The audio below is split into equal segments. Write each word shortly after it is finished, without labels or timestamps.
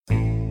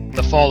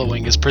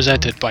following is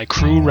presented by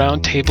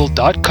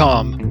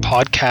CrewRoundtable.com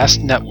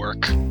Podcast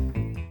Network.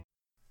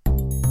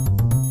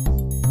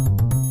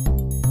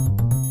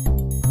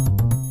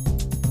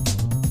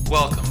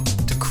 Welcome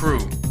to Crew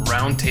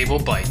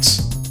Roundtable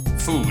Bites.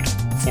 Food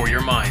for your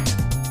mind.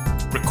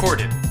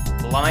 Recorded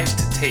live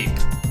to tape.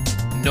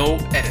 No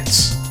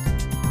edits.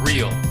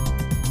 Real,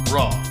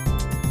 raw,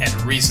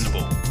 and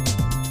reasonable.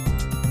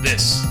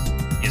 This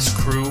is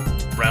Crew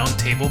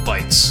Roundtable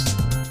Bites.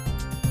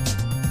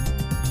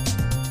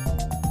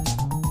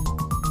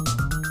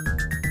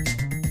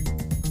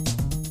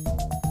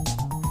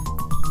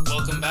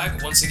 Welcome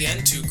back once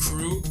again to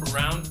Crew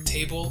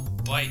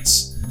Roundtable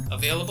Bites.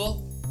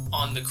 Available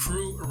on the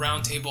Crew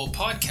Roundtable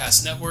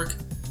Podcast Network.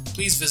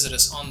 Please visit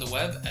us on the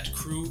web at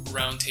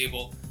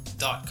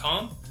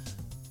crewroundtable.com,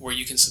 where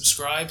you can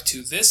subscribe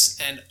to this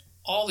and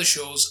all the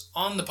shows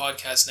on the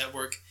podcast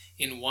network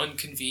in one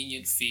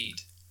convenient feed.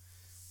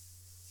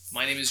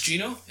 My name is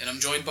Gino, and I'm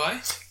joined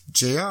by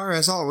JR,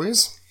 as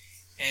always.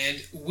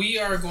 And we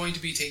are going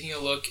to be taking a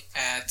look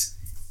at,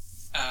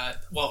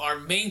 our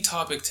main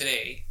topic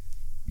today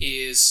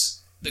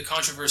is the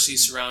controversy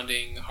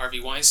surrounding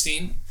Harvey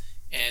Weinstein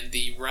and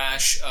the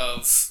rash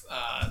of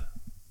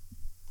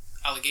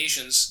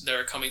allegations that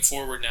are coming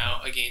forward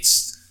now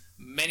against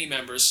many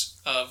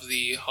members of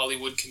the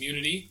Hollywood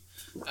community,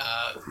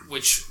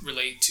 which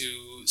relate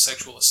to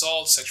sexual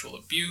assault, sexual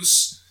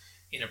abuse,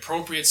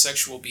 inappropriate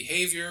sexual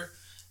behavior,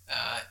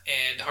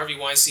 and Harvey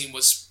Weinstein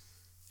was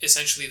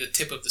essentially the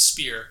tip of the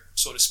spear,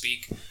 so to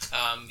speak.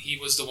 He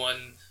was the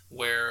one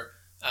where,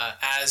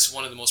 as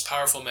one of the most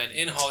powerful men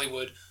in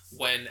Hollywood,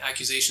 when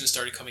accusations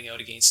started coming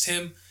out against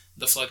him,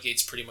 the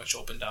floodgates pretty much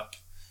opened up.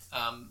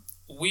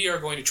 We are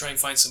going to try and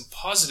find some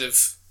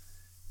positive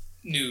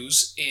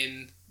news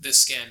in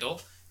this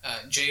scandal.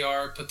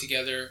 JR put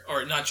together,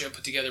 or not JR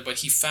put together, but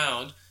he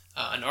found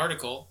an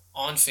article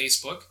on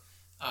Facebook.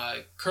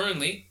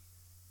 Currently,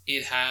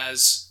 it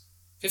has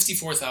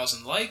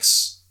 54,000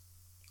 likes,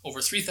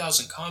 over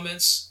 3,000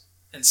 comments,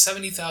 and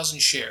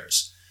 70,000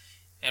 shares.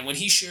 And when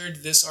he shared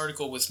this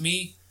article with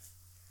me,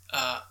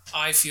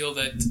 I feel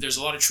that there's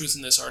a lot of truth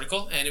in this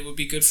article, and it would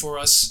be good for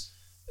us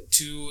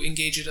to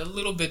engage it a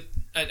little bit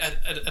at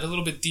a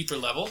little bit deeper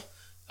level.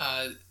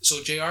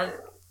 So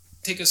JR,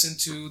 take us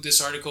into this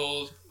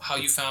article, how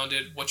you found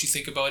it, what you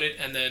think about it,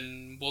 and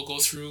then we'll go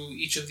through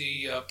each of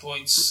the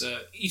points,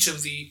 each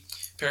of the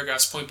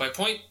paragraphs point by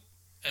point,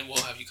 and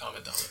we'll have you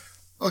comment on it.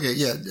 Okay,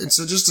 yeah. And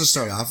so just to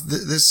start off,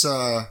 this is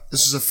a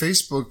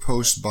Facebook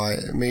post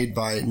made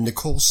by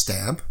Nicole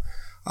Stamp.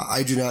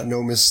 I do not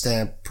know Miss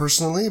Stamp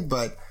personally,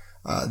 but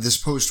this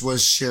post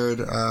was shared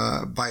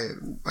by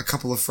a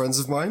couple of friends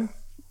of mine.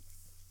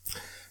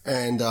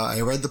 And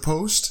I read the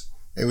post.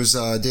 It was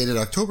dated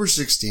October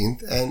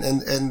 16th,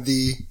 and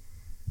the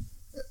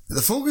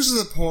focus of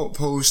the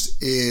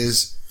post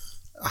is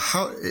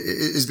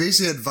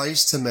basically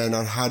advice to men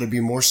on how to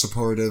be more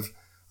supportive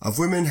of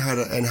women, how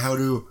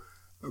to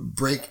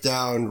break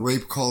down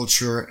rape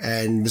culture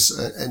and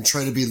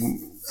try to be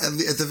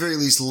at the very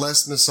least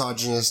less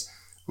misogynist,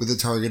 with the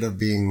target of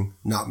being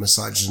not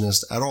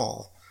misogynist at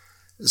all.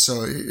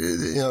 So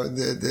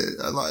the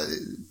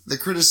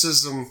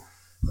criticism.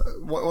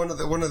 One of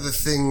the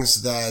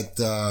things that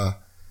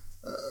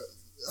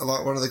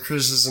one of the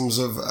criticisms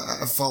of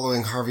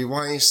following Harvey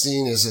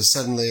Weinstein is that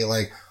suddenly,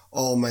 like,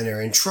 all men are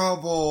in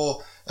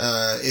trouble.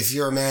 If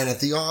you're a man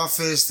at the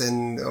office,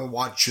 then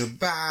watch your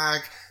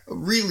back.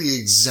 Really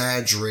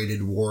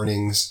exaggerated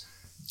warnings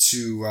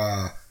to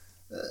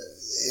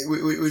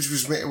which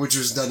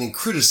was done in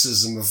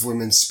criticism of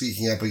women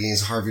speaking up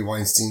against Harvey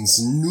Weinstein's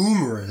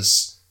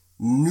numerous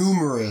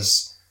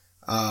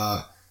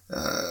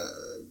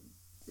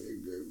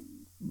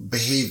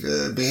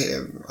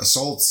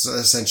assaults,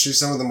 essentially.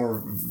 Some of them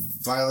were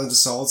violent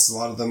assaults, a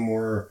lot of them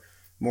were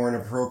more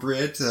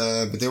inappropriate,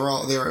 but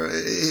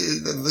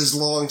there's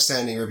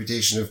long-standing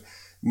reputation of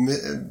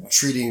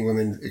treating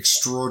women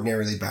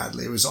extraordinarily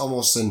badly. It was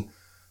almost an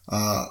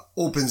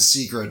open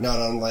secret, not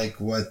unlike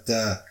what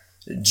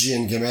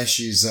Jian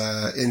Ghomeshi's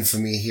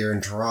infamy here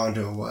in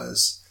Toronto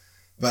was.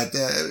 But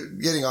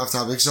getting off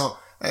topic, so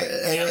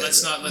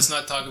let's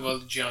not talk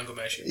about Jian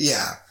Ghomeshi.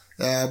 Yeah.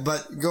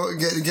 But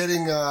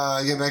getting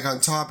back on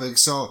topic.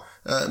 So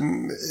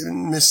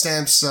Miss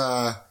Stamp's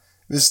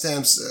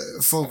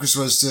focus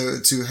was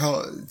to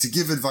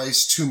give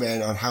advice to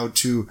men on how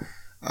to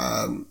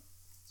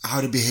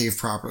behave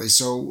properly.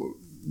 So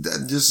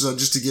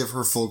just to give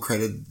her full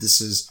credit, this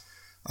is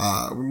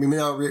we may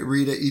not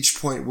read each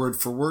point word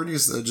for word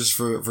just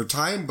for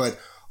time, but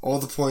all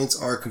the points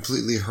are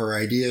completely her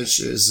idea. This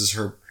is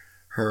her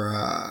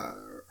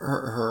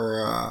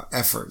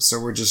effort. So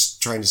we're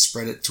just trying to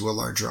spread it to a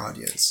larger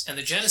audience. And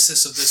the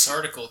genesis of this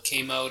article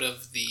came out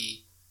of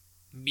the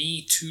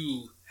Me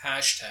Too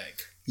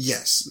hashtag.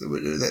 Yes,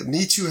 that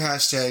Me Too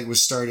hashtag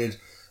was started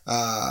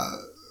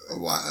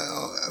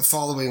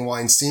following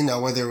Weinstein. Now,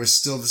 whether it was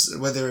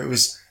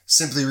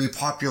simply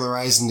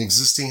repopularized an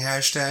existing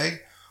hashtag,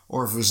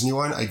 or if it was a new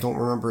one. I don't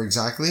remember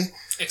exactly.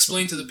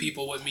 Explain to the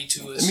people what Me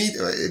Too is.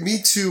 Me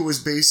Too was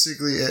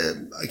basically,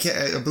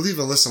 I believe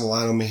Alyssa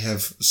Milano may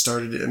have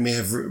started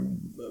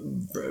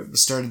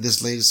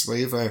this latest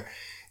wave where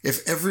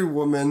if every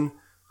woman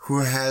who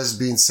has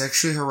been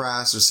sexually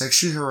harassed,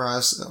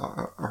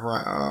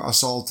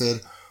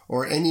 assaulted,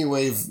 or any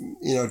way,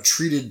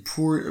 treated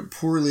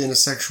poorly in a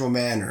sexual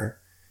manner,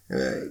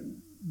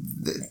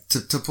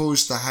 to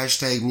post the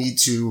hashtag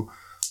 #MeToo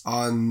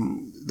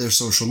on their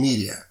social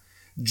media,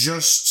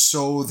 just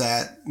so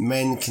that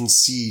men can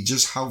see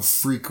just how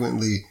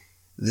frequently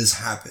this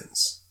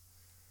happens.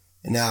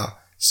 And now,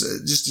 so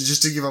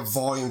just to give a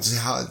volume to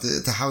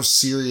how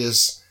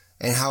serious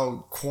and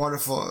how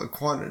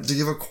to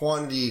give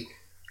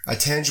a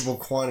tangible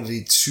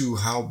quantity to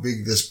how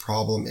big this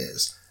problem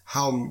is.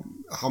 How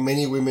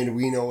many women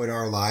we know in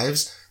our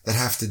lives that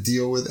have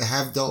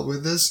dealt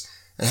with this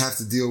and have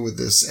to deal with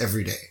this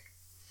every day.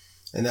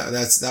 And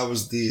that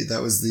was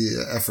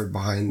the effort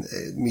behind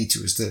Me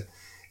Too,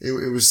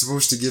 it was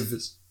supposed to give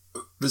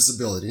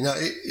visibility. Now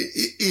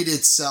it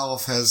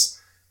itself has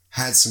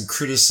had some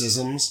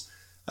criticisms.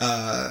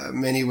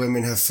 Many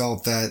women have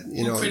felt that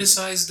who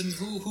criticized them.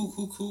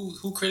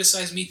 Who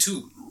criticized Me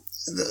Too?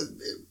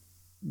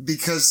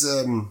 Because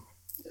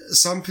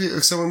some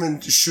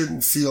women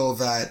shouldn't feel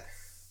that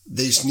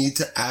they need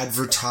to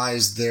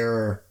advertise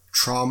their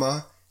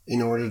trauma in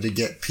order to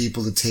get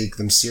people to take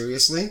them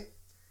seriously.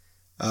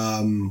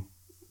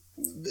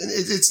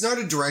 It's not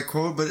a direct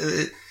quote, but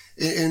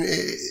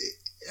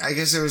I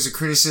guess there was a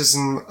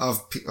criticism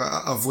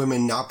of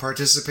women not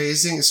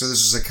participating. So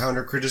this was a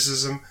counter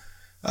criticism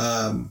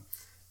of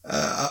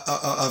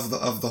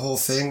the whole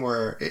thing,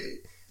 where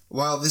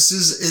while this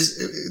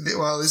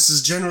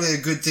is generally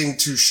a good thing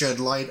to shed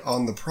light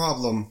on the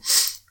problem,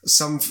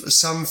 some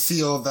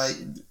feel that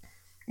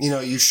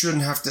you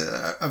shouldn't have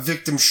to. A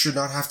victim should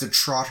not have to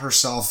trot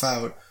herself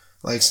out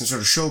like some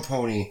sort of show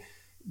pony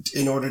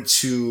in order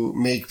to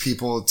make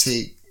people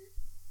take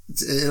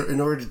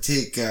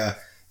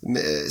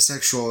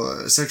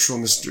sexual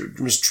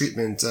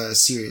mistreatment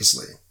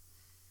seriously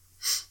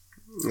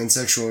and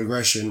sexual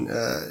aggression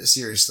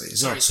seriously.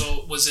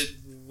 So was it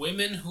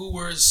women who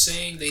were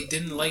saying they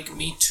didn't like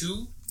Me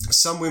Too?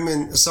 Some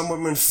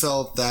women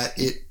felt that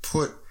it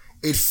put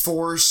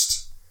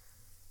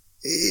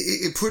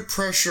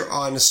pressure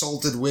on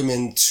assaulted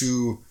women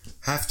to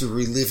have to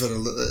relive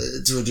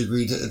it to a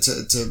degree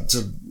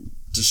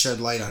to shed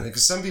light on it,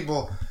 because some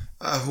people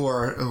who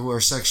are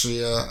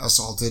sexually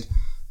assaulted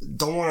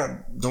don't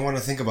want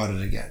to think about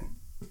it again,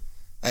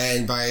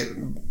 and by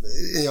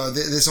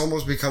this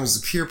almost becomes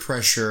the peer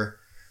pressure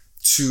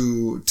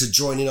to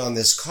join in on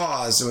this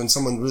cause when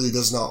someone really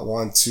does not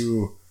want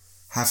to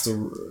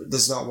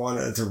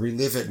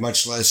relive it,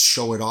 much less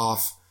show it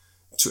off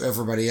to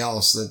everybody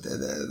else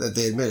that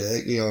they admit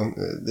it.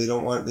 They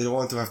don't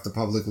want to have to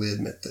publicly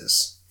admit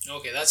this.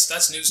 Okay,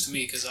 that's news to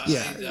me, because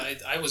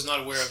I was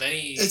not aware of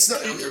any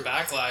counter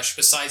backlash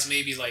besides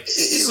maybe like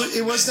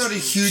it was not a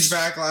huge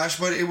backlash,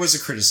 but it was a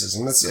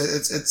criticism.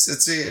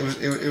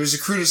 It was a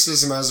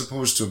criticism as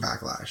opposed to a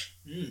backlash.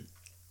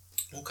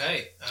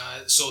 Okay,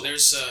 so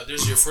there's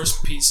your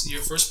first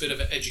bit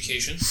of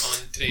education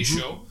on today's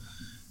show.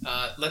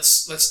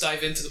 Let's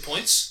dive into the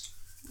points,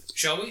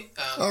 shall we?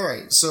 All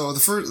right. So the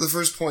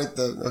first point.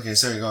 Okay,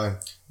 sorry, go on.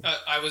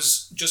 I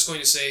was just going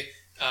to say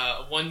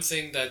one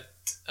point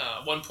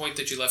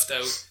that you left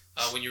out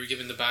when you were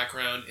given the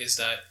background is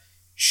that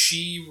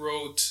she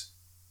wrote.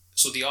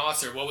 So the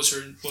author, what was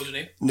her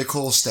name?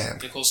 Nicole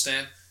Stamp. Nicole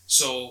Stamp.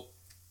 So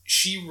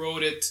she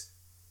wrote it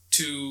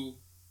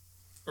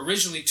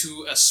originally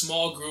to a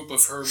small group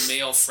of her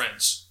male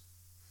friends.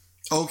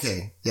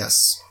 Okay.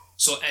 Yes.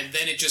 So, and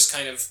then it just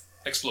kind of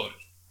exploded.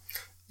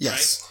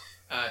 Yes.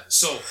 Right?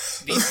 So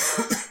these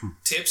are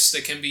tips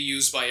that can be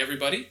used by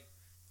everybody,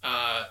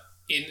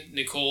 in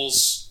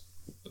Nicole's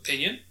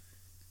opinion,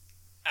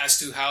 as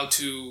to how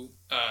to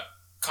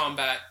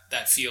combat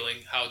that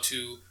feeling, how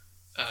to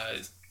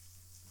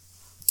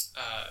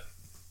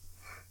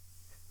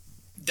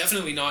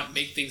definitely not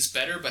make things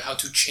better, but how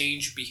to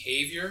change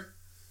behavior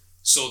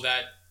so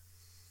that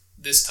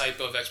this type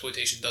of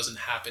exploitation doesn't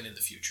happen in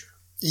the future.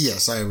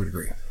 Yes, I would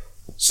agree.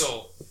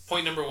 So,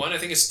 point number 1, I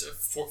think it's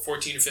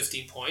 14 or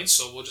 15 points,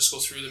 so we'll just go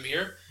through them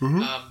here.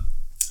 Mm-hmm.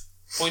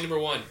 Point number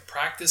 1,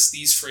 practice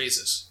these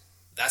phrases.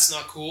 That's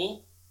not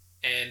cool,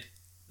 and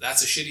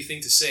that's a shitty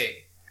thing to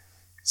say.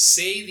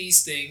 Say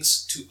these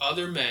things to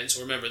other men.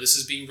 So remember, this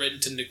is being written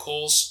to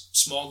Nicole's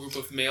small group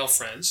of male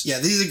friends. Yeah,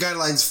 these are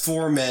guidelines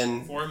for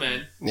men. For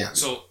men. Yeah.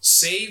 So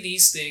say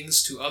these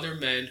things to other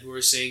men who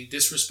are saying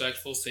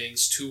disrespectful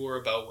things to or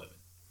about women.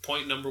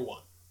 Point number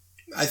 1.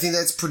 I think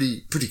that's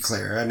pretty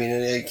clear. I mean,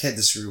 I can't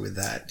disagree with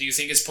that. Do you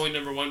think it's point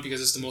number 1 because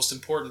it's the most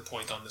important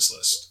point on this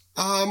list?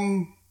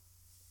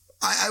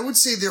 I would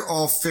say they're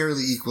all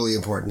fairly equally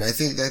important. I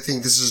think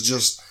this is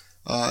just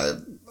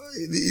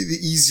the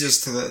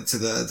easiest to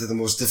the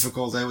most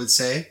difficult, I would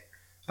say.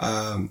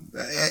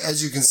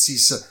 As you can see,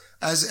 so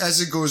as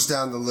it goes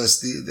down the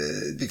list,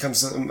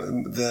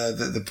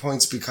 the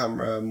points become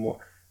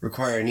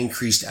require an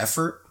increased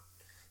effort.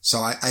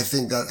 So I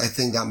think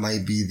that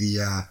might be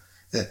the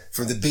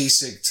from the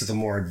basic to the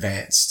more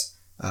advanced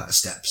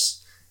steps.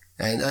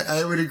 And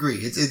I would agree.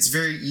 It's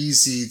very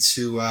easy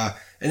to,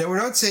 and we're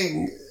not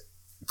saying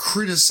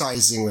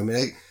criticizing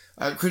women,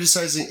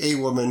 criticizing a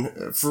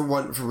woman for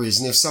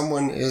reason. If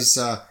someone is,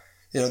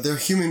 they're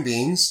human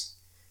beings,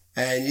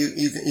 and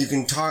you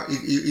can talk,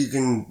 you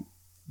can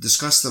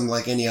discuss them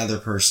like any other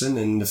person,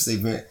 and if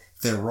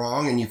they're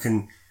wrong, and you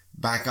can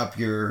back up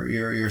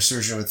your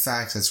assertion with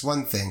facts, that's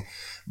one thing.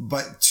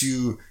 But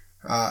to,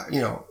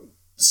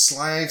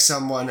 slag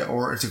someone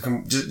or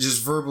to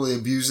just verbally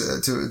abuse,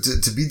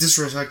 to be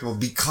disrespectful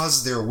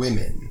because they're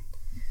women,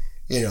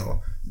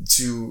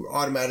 to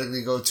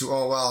automatically go to,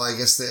 oh, well, I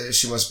guess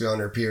she must be on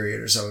her period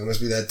or something. It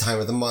must be that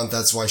time of the month.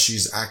 That's why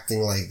she's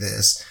acting like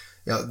this.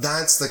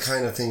 That's the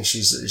kind of thing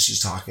she's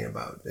talking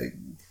about.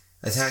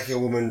 Attacking a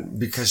woman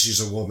because she's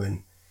a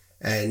woman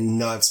and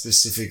not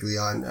specifically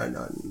on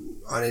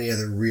any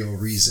other real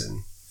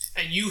reason.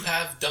 And you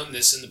have done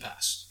this in the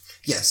past.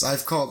 Yes,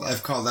 I've called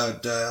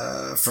out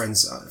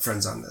friends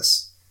on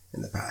this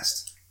in the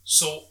past.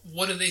 So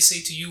what do they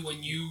say to you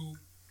when you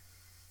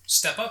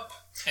step up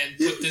and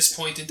put this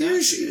point into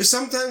action?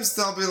 Sometimes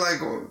they'll be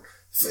like,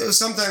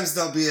 sometimes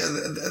they'll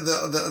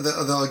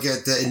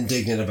get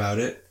indignant about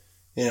it.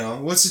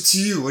 What's it to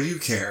you? What do you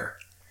care?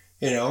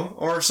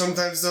 Or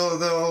sometimes they'll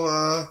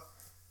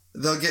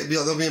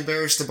be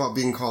embarrassed about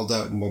being called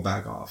out and will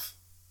back off.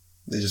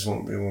 They just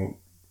won't.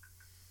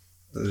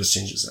 They'll just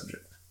change the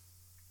subject.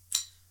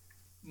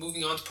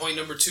 Moving on to point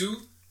number 2,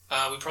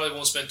 we probably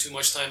won't spend too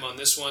much time on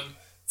this one.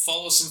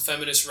 Follow some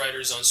feminist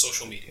writers on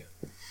social media.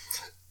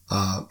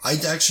 I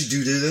actually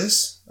do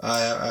this.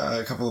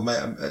 Several of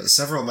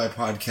my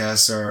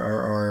podcasts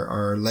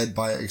are led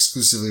by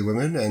exclusively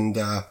women and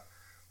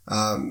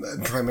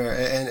primary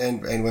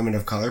and women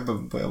of color,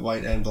 but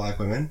white and black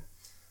women.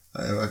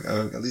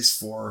 At least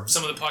 4.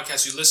 Some of the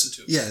podcasts you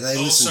listen to. Yeah, I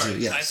listen to.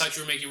 Yes. I thought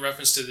you were making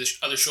reference to the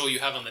other show you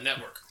have on the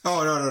network.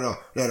 Oh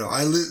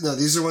no!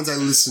 These are ones I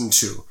listen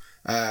to.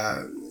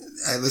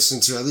 I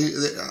listen to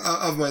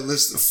of my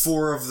list.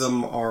 4 of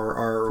them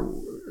are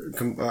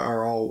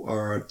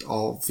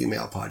all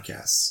female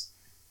podcasts.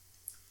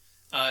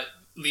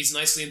 Leads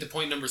nicely into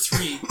point number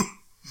 3.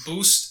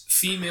 Boost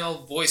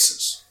female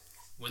voices.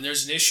 When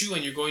there's an issue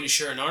and you're going to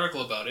share an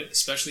article about it,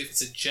 especially if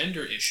it's a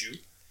gender issue,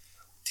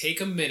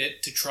 take a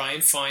minute to try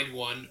and find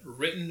one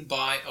written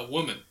by a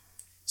woman.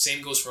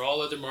 Same goes for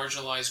all other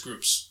marginalized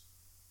groups.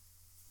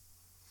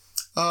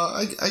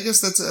 I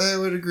guess I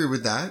would agree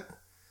with that.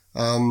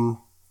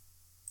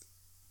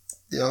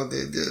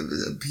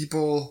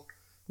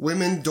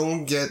 Women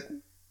don't get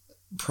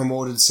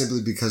promoted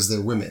simply because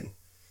they're women.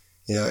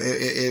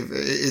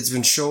 It's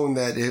been shown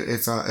that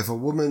if a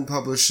woman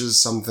publishes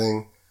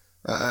something,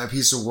 a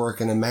piece of work,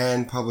 and a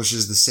man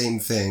publishes the same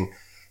thing,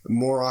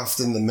 more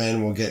often the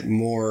men will get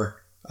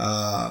more,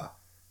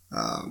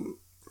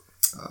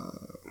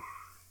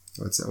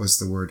 what's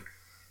the word?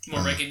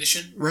 More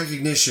recognition?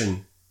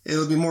 Recognition.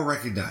 It'll be more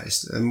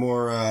recognized and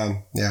more,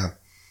 I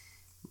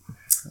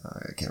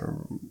can't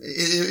remember.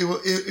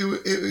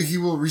 He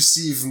will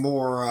receive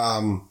more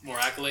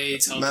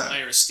accolades, held in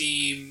higher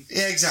esteem.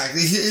 Yeah,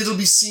 exactly. It'll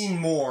be seen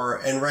more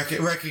and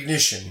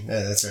recognition.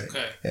 Yeah, that's right.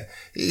 Okay. Yeah.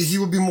 He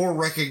will be more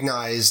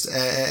recognized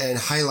and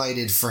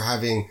highlighted for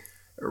having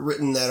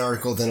written that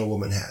article than a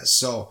woman has.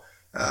 So,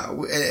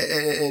 we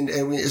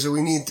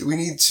need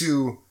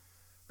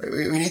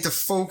to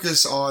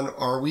focus on,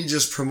 are we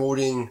just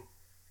promoting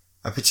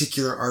a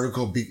particular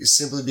article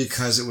simply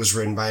because it was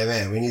written by a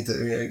man? We need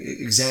to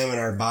examine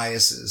our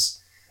biases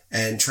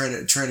and try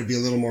to be a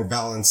little more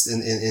balanced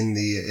in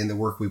the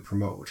work we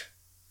promote.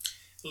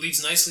 It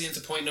leads nicely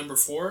into point number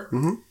 4.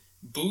 Mm-hmm.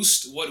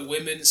 Boost what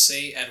women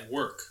say at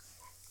work.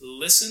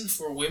 Listen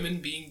for women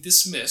being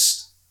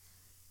dismissed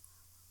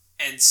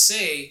and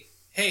say,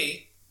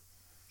 hey,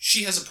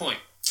 she has a point.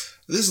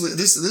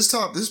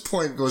 This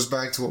point goes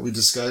back to what we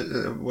discussed.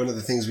 One of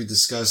the things we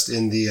discussed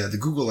in the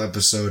Google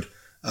episode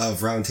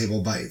of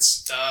Roundtable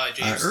Bites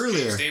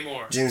earlier.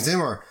 James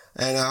Damore,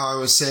 and how I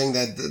was saying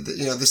that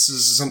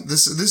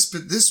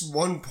this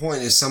one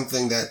point is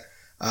something that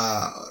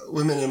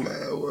women and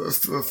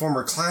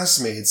former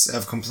classmates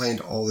have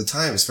complained all the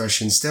time,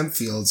 especially in STEM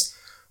fields,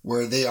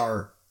 where they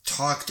are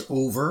talked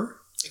over.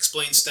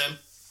 Explain STEM.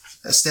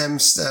 STEM,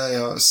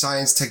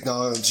 science,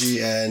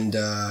 technology, and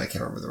I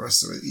can't remember the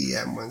rest of the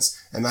EM ones,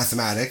 and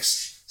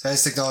mathematics.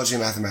 Science, technology,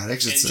 and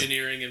mathematics.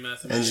 Engineering and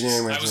mathematics.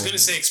 I was going to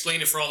say explain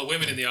it for all the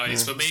women in the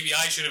audience, but maybe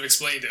I should have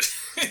explained it.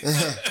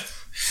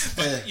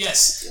 But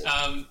yes,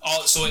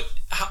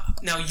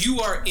 now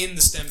you are in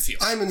the STEM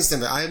field. I'm in the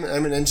STEM field.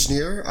 I'm an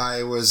engineer.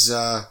 I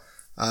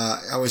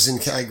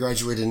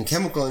graduated in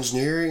chemical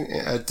engineering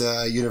at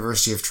the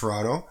University of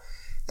Toronto,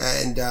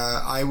 and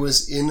I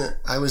was in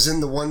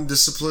the one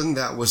discipline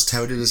that was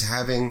touted as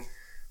having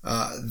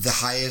the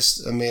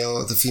highest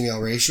male to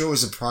female ratio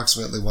was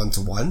approximately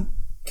 1-to-1.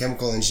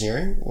 Chemical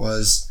engineering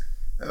was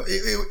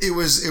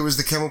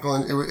chemical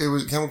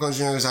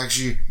engineering was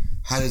actually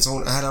had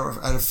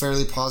a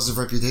fairly positive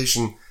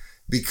reputation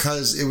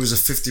because it was a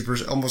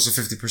 50%, almost a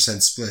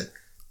 50% split,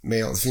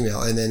 male to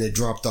female, and then it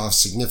dropped off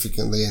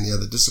significantly in the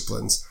other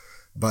disciplines.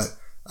 But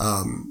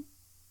a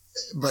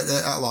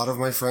lot of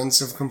my friends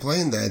have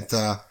complained that,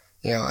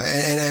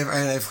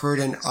 and I've heard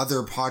in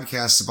other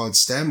podcasts about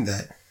STEM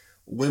that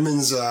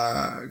women's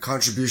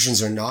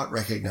contributions are not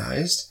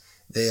recognized.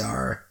 They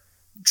are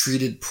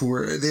treated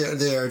poor.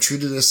 They are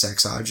treated as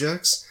sex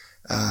objects,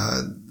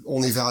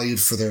 only valued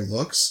for their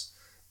looks.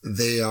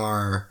 They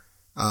are.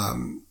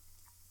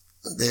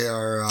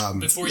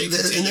 Before you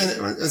continue,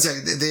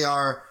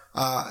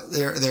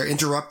 they're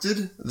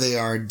interrupted. They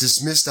are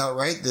dismissed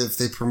outright. If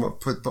they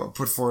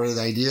put forward an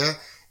idea,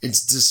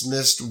 it's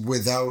dismissed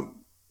without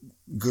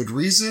good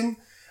reason,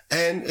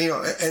 and a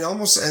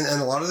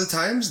lot of the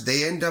times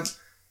they end up.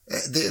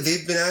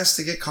 They've been asked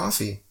to get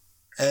coffee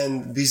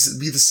and be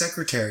the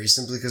secretary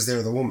simply because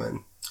they're the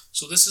woman.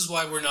 So this is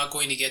why we're not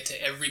going to get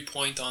to every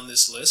point on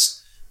this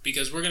list,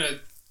 because we're going to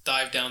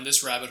dive down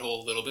this rabbit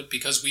hole a little bit,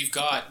 because we've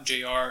got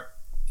JR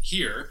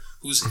here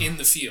who's in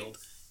the field.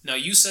 Now,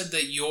 you said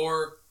that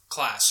your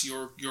class,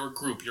 your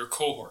group, your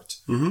cohort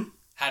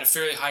had a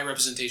fairly high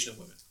representation of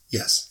women.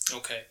 Yes.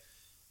 Okay.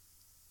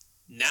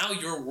 Now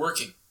you're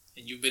working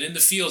and you've been in the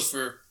field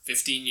for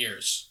 15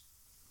 years.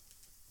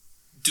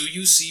 Do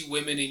you see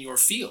women in your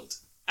field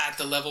at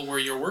the level where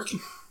you're working?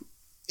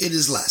 It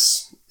is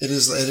less. It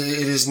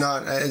is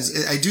not.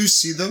 I do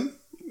see them.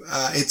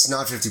 It's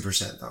not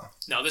 50% though.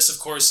 Now, this, of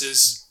course,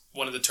 is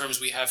one of the terms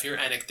we have here,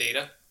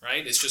 anecdata,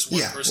 right? It's just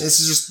one person's this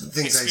is just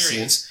things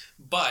experience. I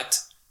see. But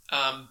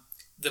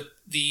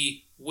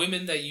the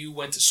women that you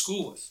went to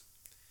school with,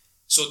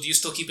 so do you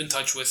still keep in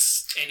touch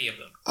with any of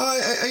them?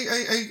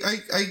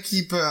 I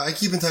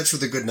keep in touch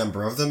with a good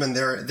number of them, and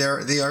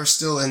they are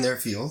still in their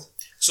field.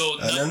 So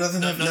none of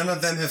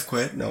them have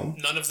quit. No,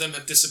 none of them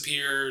have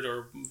disappeared,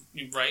 or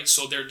right.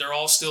 So they're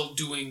all still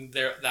doing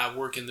that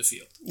work in the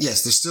field.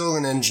 Yes, they're still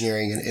in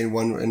engineering in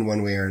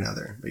one way or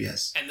another. But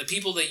yes. And the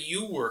people that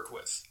you work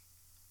with,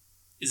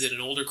 is it an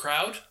older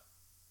crowd?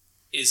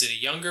 Is it a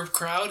younger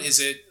crowd?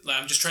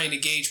 I'm just trying to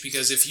gauge,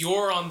 because if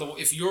your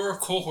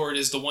cohort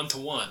is the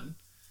 1-to-1,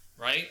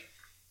 right?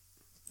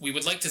 We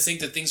would like to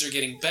think that things are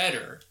getting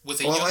better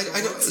with a younger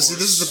workforce. See,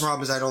 this is the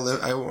problem. Is I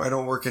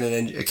don't work in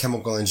a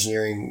chemical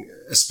engineering,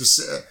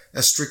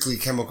 a strictly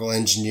chemical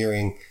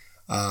engineering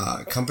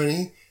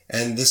company,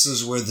 and this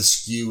is where the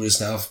skew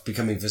is now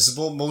becoming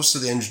visible. Most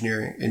of the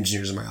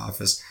engineers in my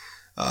office,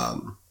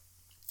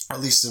 at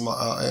least in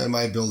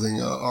my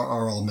building,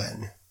 are all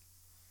men.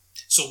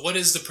 So, what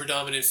is the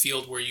predominant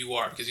field where you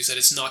are? Because you said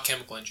it's not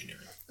chemical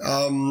engineering.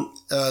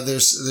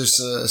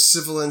 There's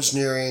civil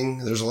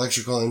engineering. There's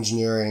electrical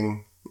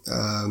engineering.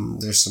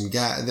 There's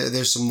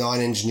some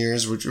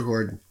non-engineers who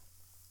are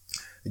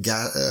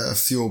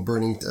fuel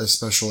burning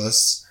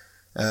specialists,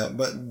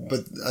 but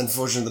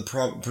unfortunately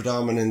the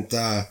predominant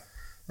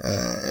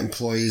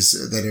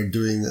employees that are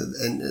doing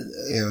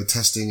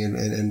testing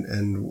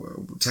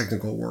and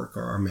technical work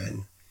are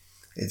men.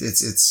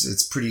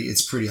 It's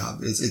pretty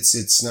obvious.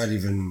 It's not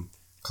even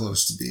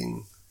close to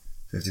being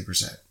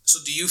 50%. So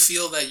do you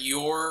feel that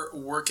your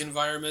work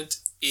environment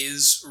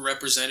is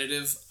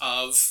representative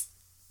of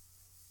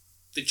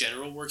the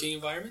general working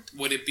environment?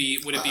 Would it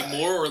be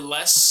more or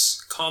less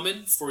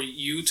common for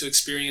you to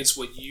experience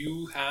what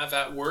you have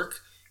at work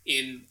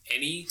in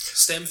any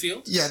STEM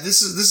field? Yeah,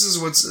 this is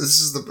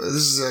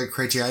a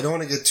criteria. I don't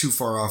want to get too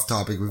far off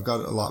topic. We've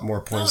got a lot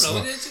more points.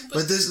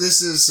 But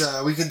this is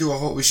we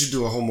should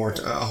do a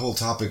whole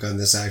topic on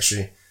this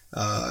actually.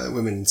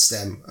 Women in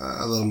STEM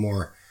a little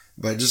more.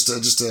 But just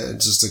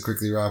to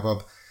quickly wrap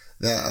up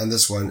that on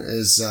this one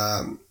is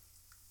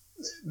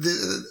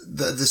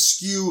the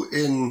skew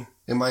in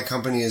my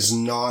company is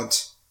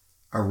not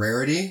a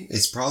rarity.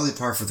 It's probably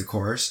par for the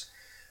course,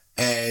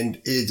 and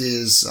it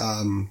is.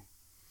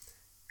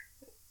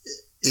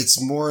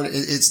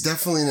 It's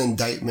definitely an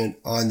indictment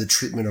on the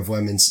treatment of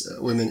women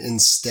in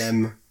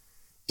STEM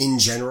in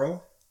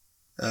general.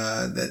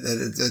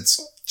 That's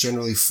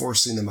generally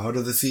forcing them out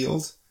of the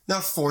field.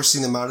 Not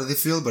forcing them out of the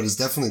field, but it's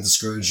definitely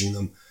discouraging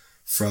them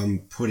from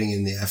putting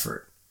in the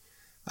effort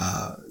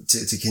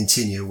to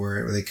continue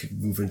where they could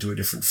move into a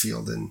different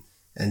field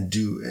and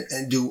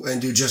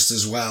do just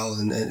as well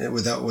and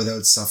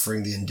without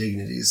suffering the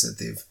indignities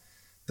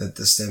that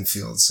the STEM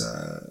fields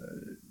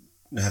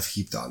have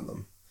heaped on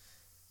them.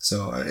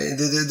 So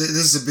this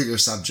is a bigger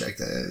subject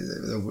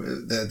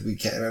that we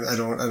can't. I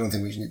don't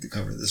think we need to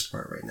cover this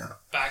part right now.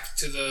 Back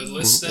to the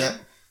list then. Yeah.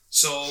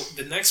 So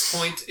the next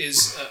point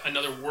is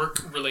another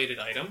work-related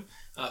item.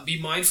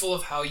 Be mindful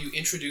of how you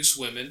introduce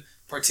women,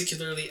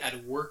 particularly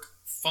at work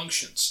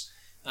functions.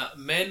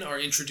 Men are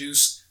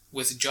introduced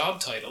with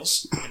job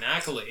titles and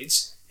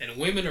accolades, and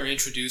women are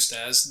introduced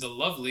as the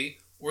lovely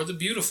or the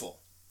beautiful.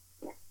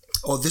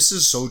 Oh, this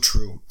is so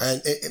true.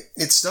 And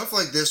it's stuff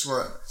like this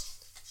where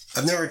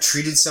I've never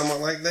treated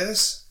someone like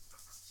this.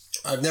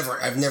 I've never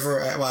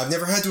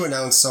had to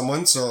announce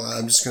someone, so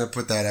I'm just going to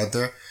put that out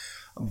there.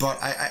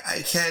 But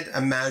I can't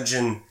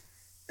imagine,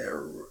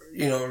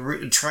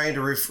 trying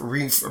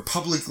to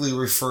publicly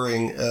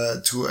referring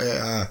to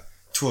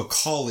a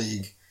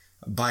colleague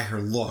by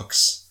her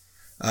looks,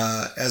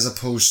 as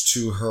opposed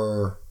to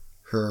her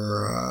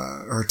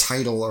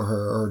title or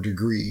her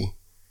degree.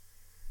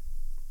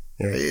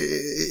 You know,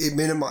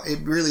 it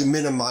really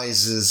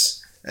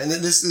minimizes, and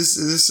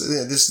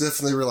this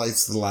definitely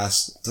relates to the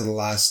last.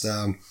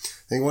 I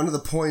think one of the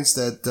points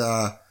that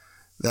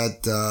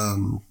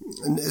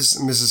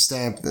Ms.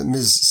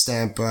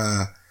 Stamp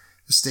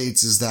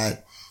states is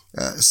that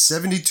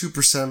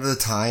 72% of the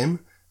time,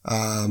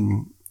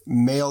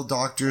 male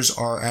doctors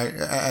are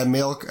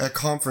at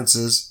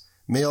conferences.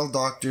 Male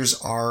doctors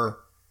are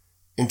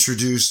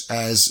introduced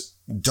as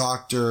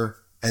doctor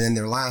and then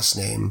their last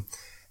name,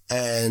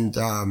 and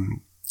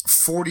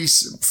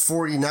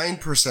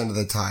 49% of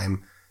the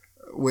time,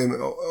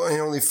 women,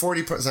 and only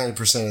 40% of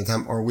the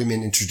time are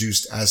women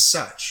introduced as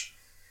such.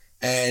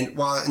 And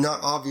while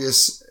not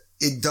obvious,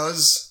 it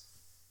does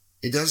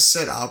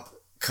set up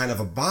kind of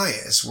a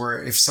bias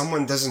where if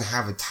someone doesn't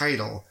have a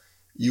title,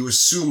 you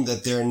assume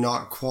that they're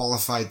not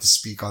qualified to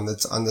speak on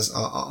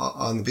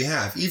the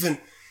behalf, even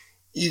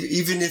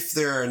if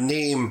their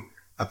name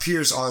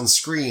appears on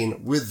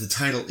screen with the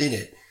title in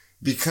it,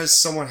 because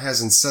someone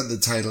hasn't said the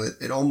title,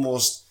 it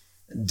almost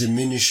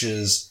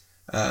diminishes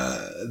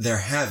their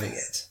having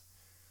it.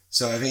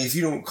 So I think if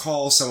you don't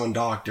call someone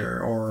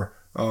doctor or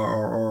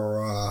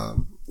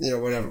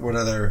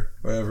whatever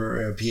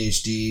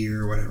PhD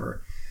or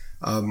whatever,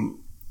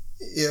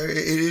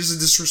 it is a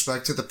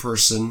disrespect to the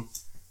person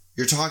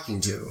you're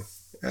talking to,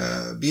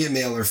 be it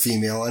male or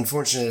female.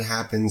 Unfortunately, it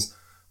happens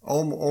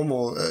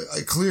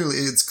almost clearly.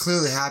 It's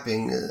clearly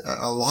happening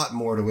a lot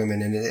more to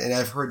women, and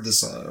I've heard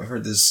this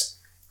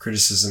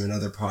criticism in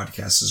other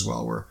podcasts as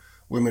well, where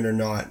women are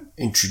not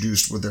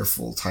introduced with their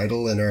full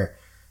title and are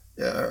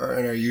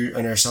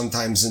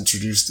sometimes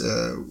introduced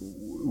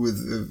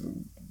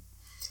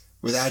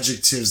with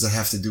adjectives that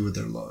have to do with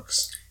their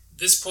looks.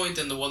 This point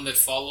and the one that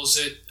follows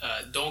it,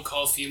 don't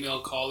call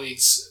female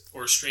colleagues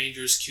or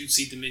strangers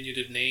cutesy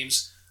diminutive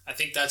names. I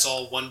think that's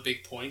all one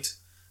big point.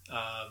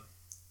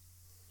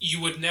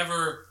 You would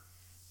never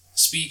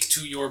speak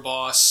to your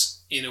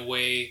boss in a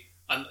way,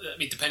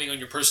 depending on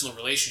your personal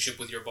relationship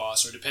with your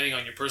boss or depending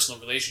on your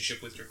personal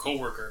relationship with your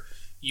coworker,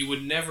 you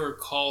would never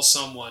call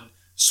someone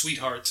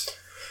sweetheart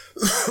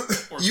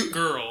or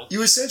girl.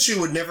 You essentially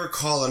would never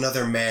call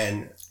another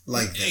man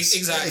like this.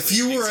 Exactly. If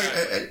you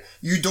were,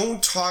 you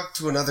don't talk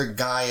to another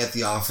guy at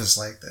the office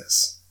like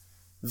this.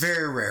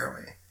 Very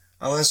rarely.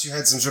 Unless you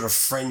had some sort of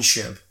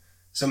friendship,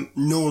 some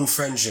known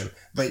friendship.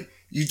 But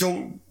you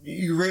don't,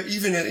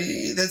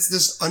 that's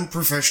this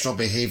unprofessional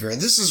behavior.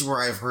 And this is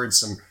where I've heard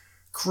some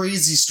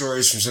crazy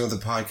stories from some of the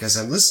podcasts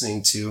I'm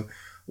listening to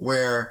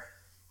where,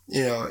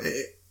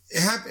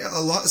 it happens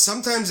a lot.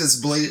 Sometimes it's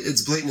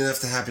blatant enough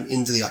to happen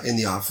in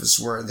the office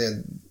where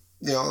a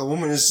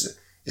woman is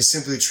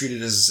simply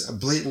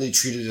blatantly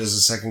treated as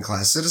a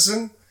second-class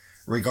citizen,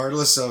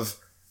 regardless of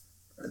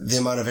the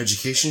amount of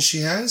education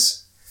she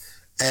has,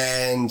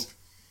 and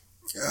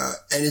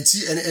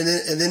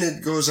then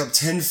it goes up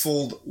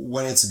tenfold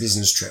when it's a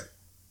business trip.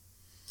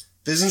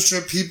 Business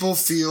trip, people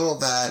feel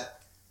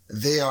that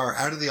they are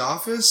out of the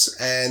office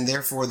and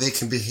therefore they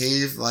can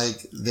behave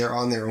like they're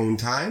on their own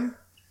time.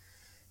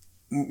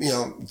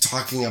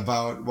 Talking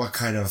about what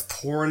kind of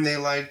porn they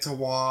like to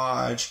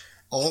watch,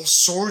 all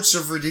sorts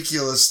of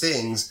ridiculous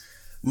things,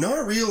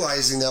 not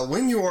realizing that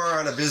when you are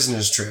on a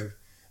business trip,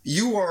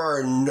 you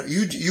are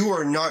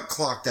not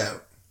clocked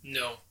out.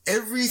 No.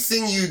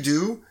 Everything you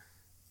do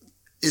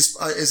is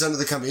under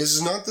the company. This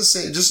is not the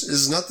same.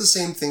 Is not the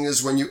same thing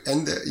as when you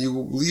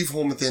leave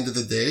home at the end of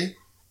the day,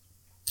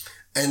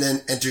 and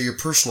then enter your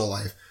personal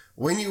life.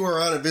 When you are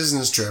on a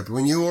business trip,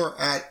 when you are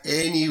at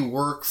any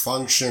work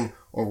function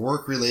or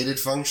work-related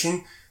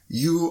function,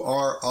 you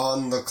are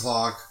on the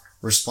clock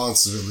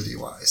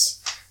responsibility-wise.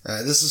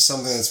 This is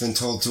something that's been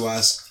told to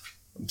us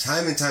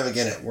time and time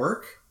again at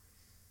work,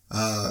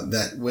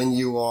 that when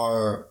you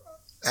are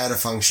at a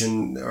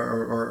function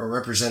or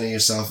representing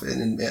yourself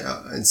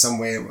in some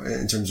way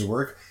in terms of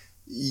work,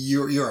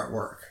 you're at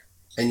work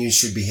and you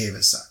should behave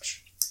as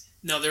such.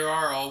 Now, there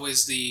are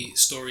always the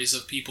stories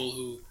of people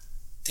who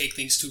take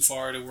things too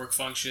far at a work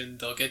function.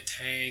 They'll get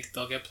tanked,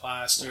 they'll get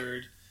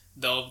plastered,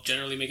 they'll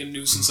generally make a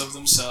nuisance of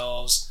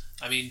themselves.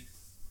 I mean,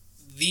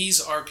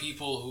 these are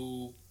people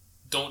who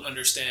don't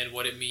understand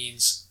what it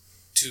means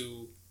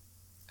to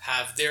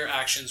have their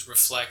actions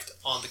reflect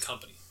on the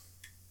company.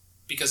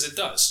 Because it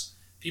does.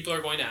 People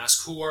are going to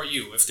ask, who are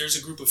you? If there's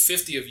a group of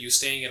 50 of you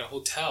staying at a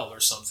hotel or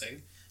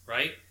something,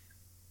 right?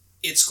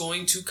 It's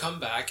going to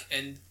come back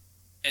and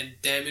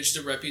damage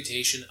the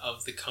reputation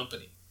of the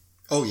company.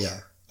 Oh, yeah.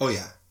 Oh,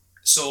 yeah.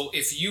 So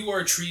if you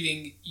are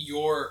treating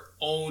your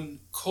own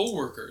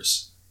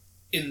coworkers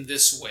in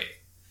this way,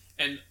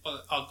 and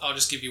I'll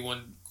just give you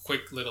one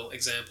quick little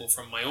example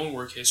from my own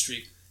work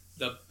history.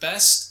 The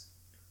best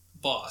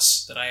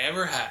boss that I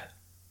ever had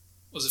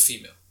was a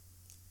female.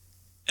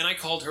 And I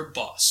called her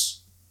boss.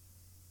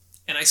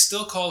 And I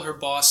still call her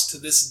boss to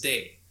this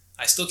day.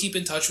 I still keep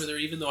in touch with her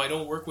even though I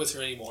don't work with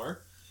her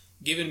anymore.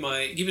 Given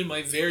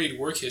my varied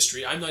work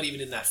history, I'm not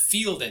even in that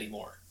field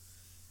anymore.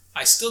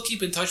 I still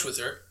keep in touch with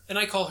her, and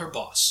I call her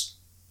boss.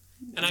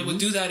 And I would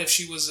do that if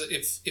she was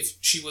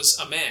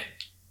a man.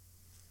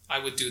 I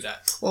would do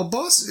that. Well,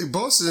 boss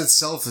in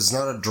itself is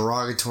not a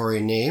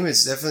derogatory name.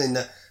 It's definitely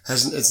not.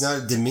 It's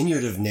not a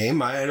diminutive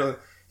name. I don't.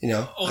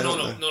 No. I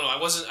wasn't. I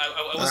wasn't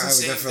I would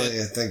saying definitely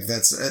that. think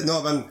that's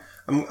no.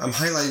 I'm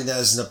highlighting that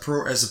as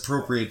as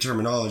appropriate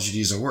terminology to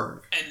use a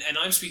word. And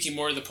I'm speaking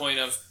more to the point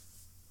of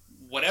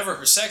whatever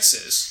her sex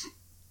is,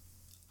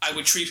 I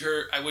would treat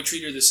her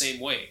the same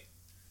way,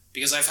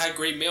 because I've had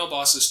great male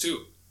bosses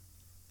too,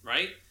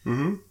 right?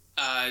 Mm-hmm.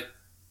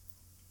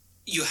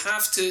 You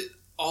have to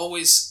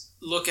always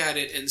look at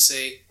it and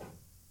say,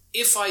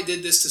 if I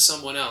did this to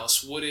someone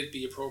else, would it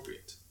be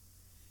appropriate?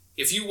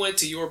 If you went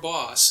to your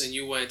boss and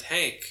you went,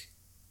 Hank,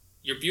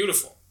 you're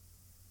beautiful,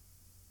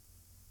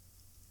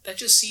 that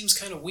just seems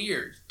kind of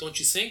weird, don't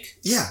you think?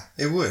 Yeah,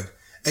 it would.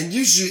 And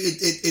usually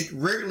it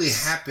rarely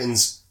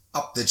happens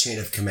up the chain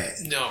of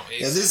command. No,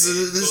 it this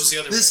goes the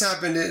other way. This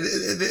happened.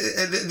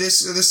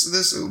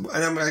 This,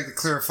 and I'm going to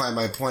clarify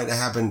my point. It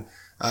happened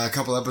a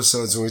couple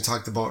episodes when we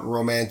talked about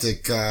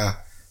romantic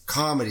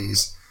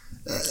comedies.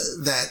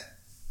 That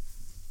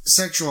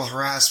sexual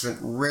harassment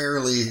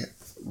rarely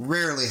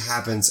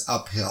happens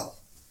uphill,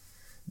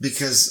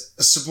 because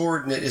a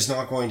subordinate is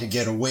not going to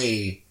get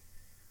away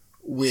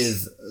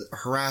with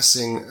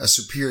harassing a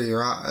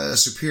superior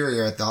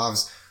at the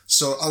office.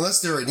 So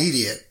unless they're an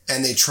idiot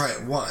and they try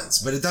it once,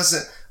 but it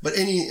doesn't. But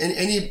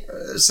any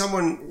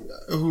someone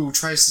who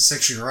tries to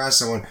sexually harass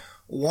someone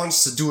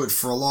wants to do it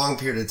for a long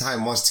period of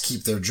time, wants to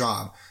keep their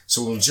job.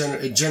 So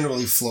it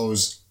generally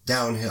flows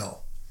downhill.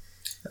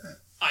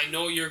 I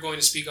know you're going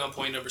to speak on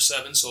point number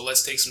 7, so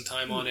let's take some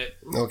time on it.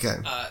 Okay.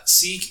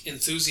 Seek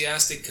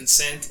enthusiastic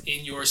consent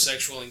in your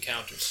sexual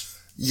encounters.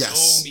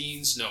 Yes. No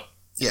means no.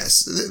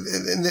 Yes.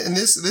 And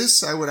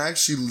this I would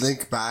actually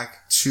link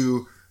back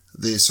to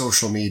the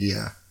social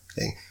media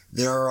thing.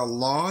 There are a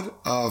lot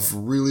of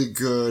really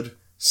good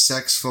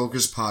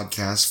sex-focused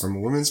podcasts from a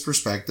women's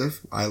perspective.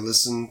 I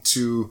listen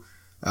to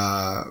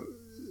I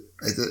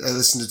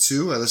listen to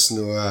two. I listen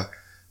to a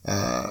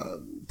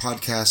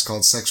podcast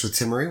called Sex with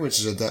Timmery, which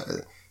is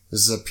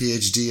a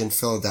PhD in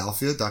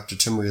Philadelphia, Dr.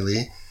 Timmery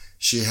Lee.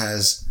 She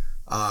has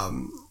a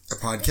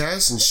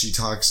podcast, and she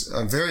talks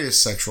on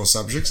various sexual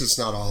subjects. It's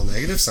not all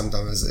negative.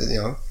 Sometimes,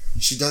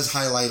 she does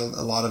highlight a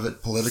lot of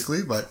it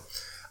politically, but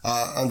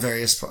on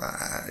various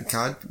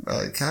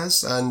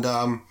podcasts. And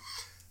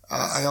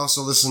I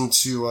also listen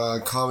to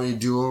a comedy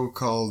duo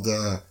called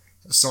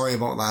Sorry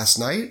About Last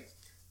Night.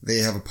 They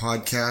have a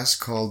podcast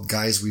called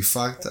Guys We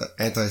Fucked,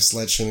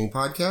 anti-slut shaming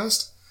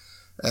podcast,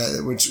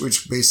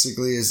 which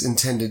basically is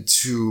intended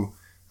to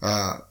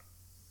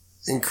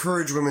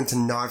encourage women to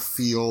not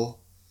feel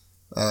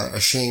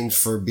ashamed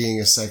for being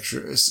as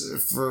sexual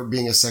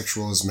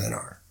as men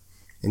are,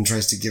 and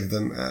tries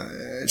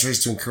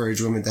to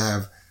encourage women to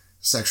have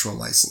sexual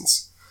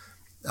license.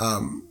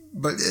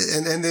 But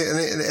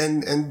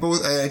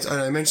both,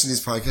 and I mention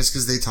these podcasts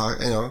because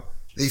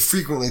they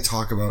frequently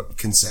talk about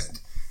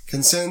consent.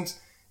 Consent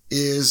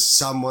is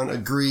someone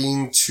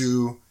agreeing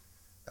to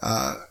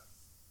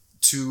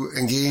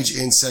engage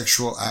in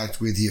sexual act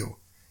with you.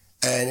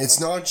 And it's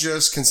not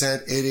just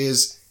consent, it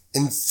is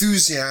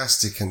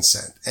enthusiastic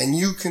consent. And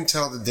you can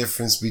tell the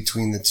difference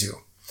between the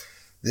two.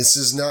 This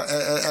is not,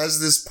 as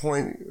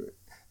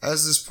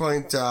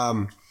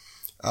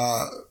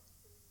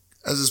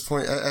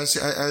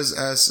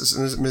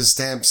Ms.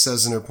 Stamp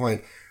says in her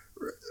point,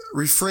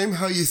 reframe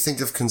how you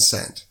think of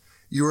consent.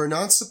 You are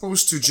not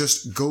supposed to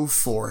just go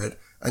for it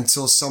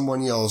until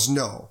someone yells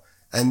no,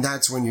 and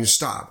that's when you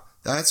stop.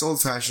 That's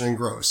old-fashioned and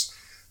gross.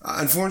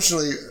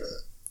 Unfortunately,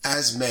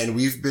 as men,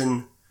 we've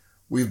been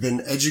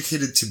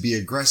educated to be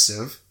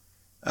aggressive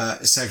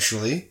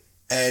sexually,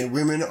 and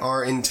women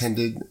are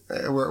intended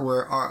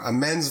where a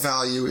man's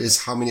value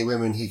is how many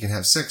women he can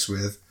have sex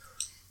with,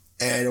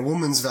 and a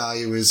woman's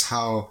value is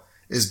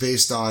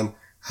based on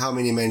how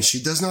many men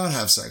she does not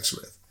have sex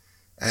with.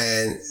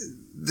 And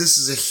this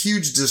is a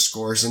huge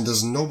discourse and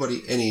does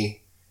nobody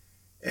any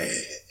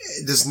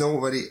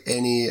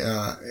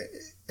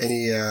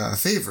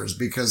favors,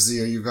 because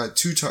you've got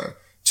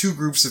two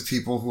groups of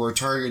people who are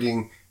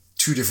targeting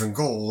two different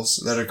goals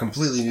that are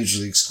completely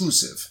mutually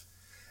exclusive,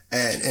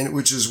 and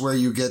which is where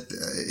you get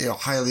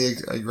highly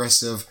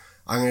aggressive.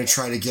 I'm going to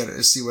try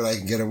to see what I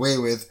can get away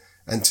with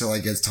until I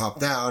get topped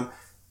down,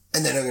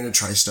 and then I'm going to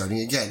try starting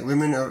again.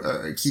 Women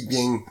keep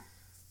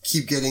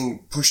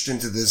getting pushed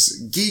into this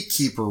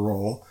gatekeeper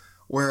role,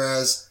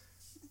 whereas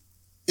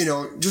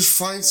just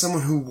find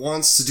someone who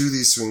wants to do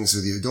these things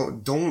with you.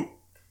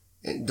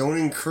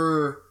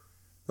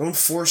 Don't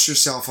force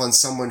yourself on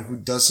someone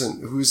who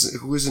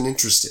isn't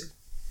interested.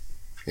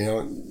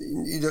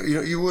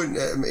 You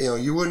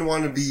wouldn't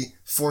want to be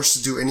forced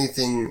to do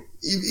anything,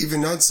 even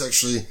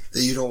non-sexually,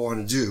 that you don't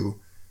want to do.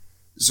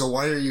 So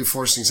why are you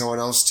forcing someone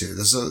else to?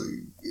 There's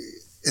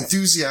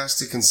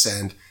enthusiastic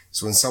consent.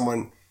 So when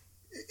someone,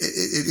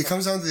 it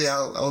comes down to the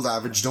old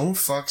average: don't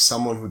fuck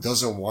someone who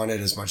doesn't want it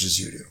as much as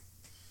you do,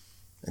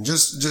 and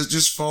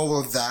just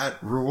follow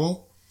that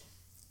rule,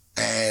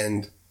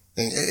 and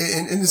And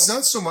it's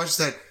not so much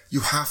that you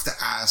have to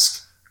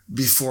ask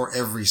before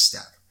every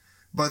step,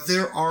 but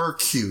there are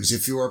cues.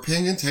 If you are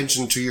paying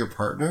attention to your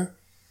partner,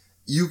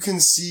 you can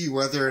see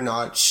whether or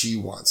not she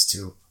wants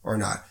to or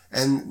not.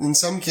 And in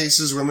some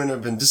cases, women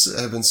have been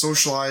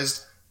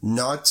socialized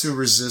not to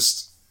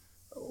resist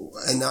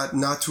and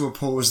not to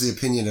oppose the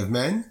opinion of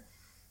men.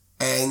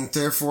 And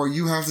therefore,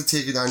 you have to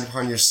take it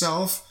upon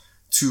yourself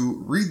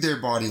to read their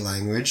body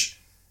language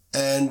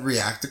and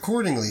react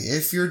accordingly.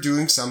 If you're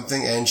doing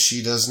something and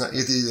she does not,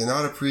 either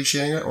not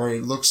appreciating it or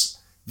it looks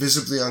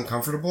visibly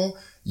uncomfortable,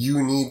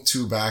 you need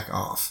to back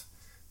off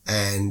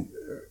and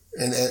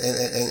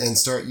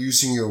start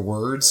using your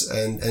words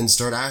and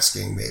start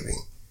asking maybe.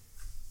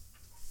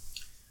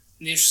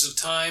 In the interest of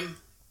time,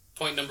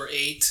 point number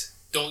 8,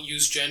 don't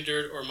use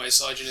gendered or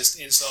misogynist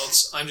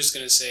insults. I'm just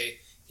going to say,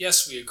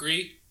 yes, we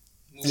agree.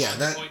 Move on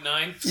to point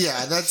 9.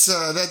 Yeah,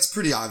 that's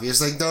pretty obvious.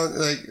 Like, don't,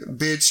 like,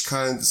 bitch,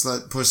 cunt,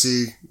 slut,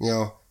 pussy,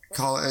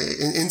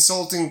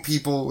 insulting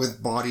people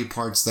with body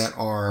parts that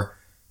are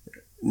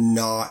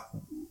not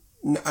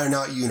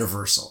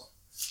universal.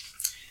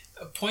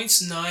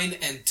 Points 9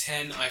 and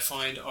 10, I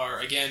find, are,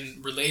 again,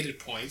 related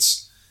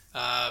points.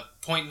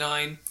 Point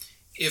 9,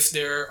 if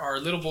there are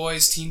little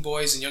boys, teen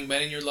boys, and young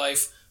men in your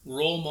life,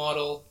 role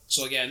model.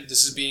 So again,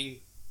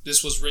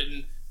 this was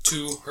written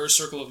to her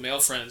circle of male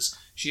friends.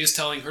 She is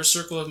telling her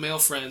circle of male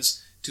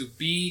friends to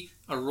be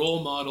a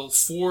role model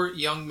for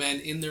young men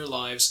in their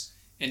lives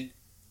and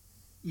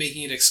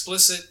making it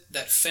explicit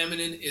that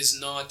feminine is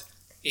not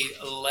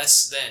a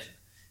less than.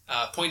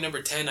 Point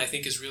number 10, I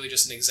think, is really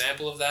just an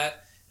example of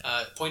that.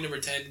 Point number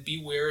 10,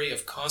 be wary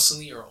of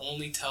constantly or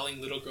only telling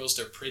little girls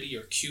they're pretty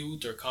or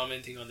cute or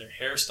commenting on their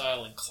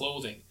hairstyle and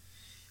clothing.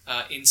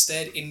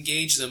 Instead,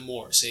 engage them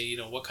more. Say,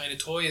 what kind of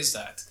toy is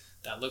that?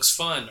 That looks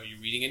fun. Are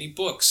you reading any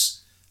books?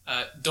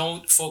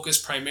 Don't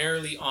focus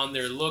primarily on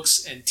their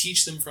looks and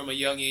teach them from a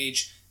young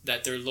age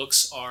that their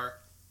looks are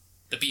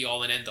the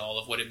be-all and end-all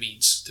of what it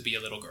means to be a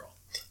little girl.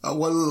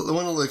 One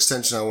little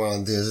extension I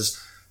want to do is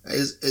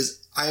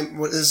this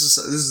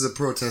is a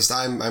protest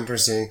I'm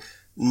pursuing.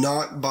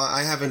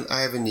 I have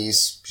a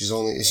niece. She's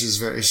only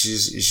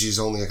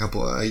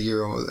a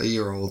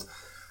year old,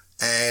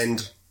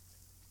 and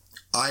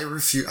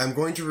I'm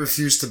going to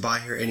refuse to buy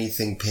her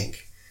anything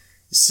pink,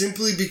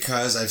 simply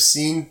because I've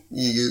seen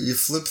you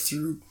flip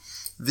through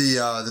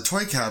the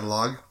toy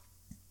catalog,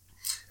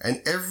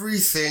 and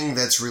everything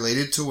that's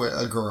related to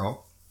a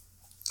girl,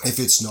 if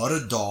it's not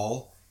a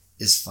doll,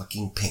 is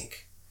fucking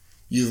pink.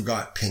 You've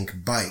got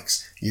pink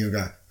bikes, you've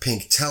got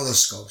pink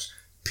telescopes,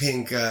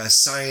 pink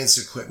science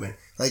equipment.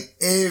 Like,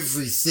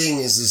 everything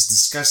is this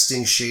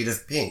disgusting shade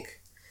of pink.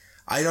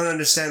 I don't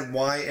understand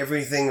why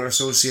everything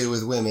associated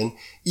with women,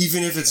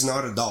 even if it's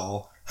not a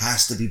doll,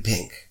 has to be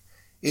pink.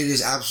 It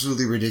is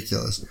absolutely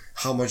ridiculous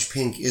how much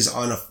pink is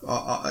on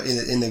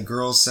in the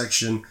girls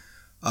section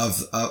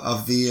of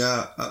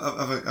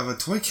a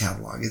toy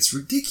catalog. It's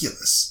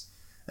ridiculous,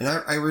 and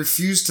I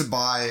refuse to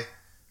buy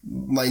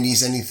my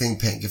niece anything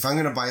pink. If I'm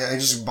gonna buy it, I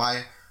just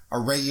buy a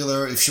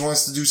regular. If she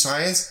wants to do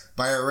science,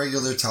 buy her a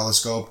regular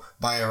telescope,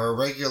 buy her a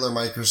regular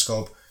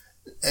microscope,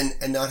 and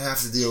not have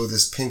to deal with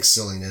this pink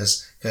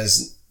silliness,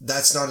 because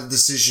that's not a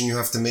decision you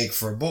have to make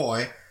for a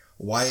boy.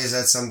 Why is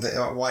that something?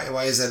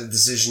 Why is that a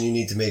decision you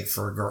need to make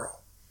for a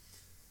girl?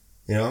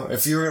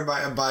 If you were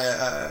going to buy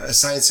a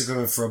science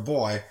equipment for a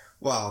boy,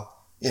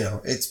 well,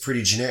 it's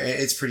pretty generic,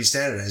 it's pretty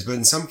standardized. But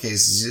in some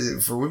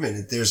cases, for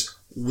women, there's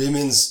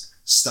women's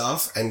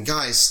stuff and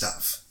guys'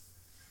 stuff,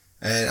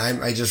 and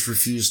I just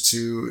refuse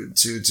to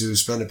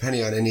spend a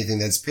penny on anything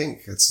that's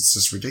pink. It's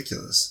just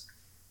ridiculous.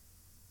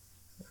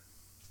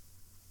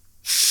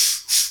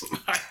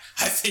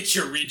 I think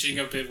you're reaching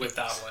a bit with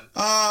that one.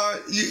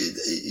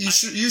 You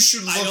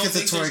should look at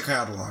the toy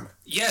catalog.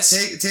 Yes.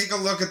 Take a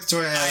look at the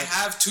toy catalog. I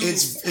have to. It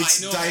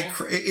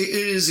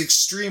is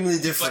extremely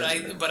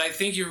different. But I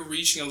think you're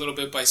reaching a little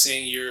bit by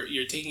saying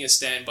you're taking a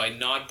stand by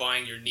not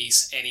buying your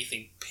niece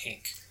anything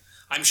pink.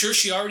 I'm sure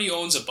she already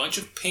owns a bunch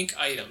of pink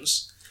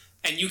items,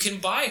 and you can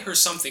buy her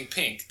something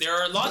pink. There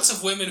are lots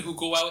of women who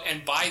go out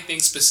and buy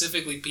things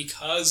specifically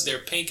because they're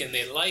pink and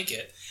they like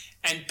it.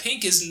 And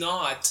pink is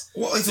not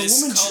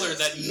this color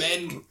that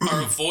men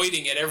are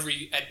avoiding at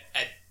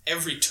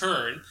every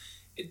turn.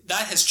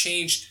 That has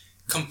changed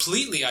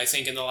completely, I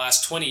think, in the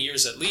last 20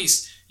 years at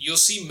least. You'll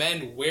see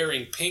men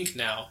wearing pink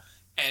now,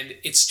 and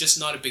it's just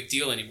not a big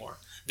deal anymore.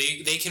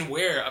 They can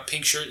wear a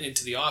pink shirt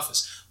into the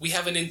office. We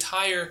have an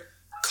entire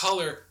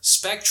color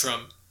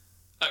spectrum.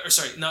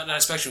 Not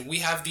a spectrum. We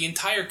have the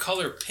entire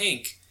color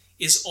pink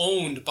is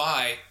owned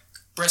by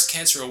breast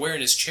cancer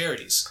awareness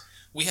charities.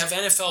 We have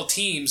NFL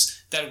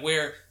teams that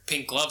wear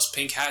pink gloves,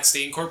 pink hats.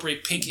 They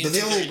incorporate pink into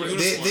their uniform.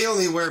 They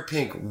only wear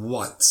pink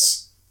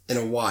once in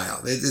a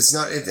while. It's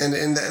not,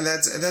 and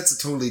that's a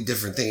totally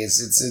different thing.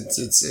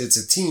 It's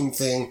a team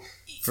thing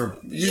for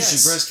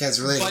usually breast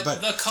cancer related. But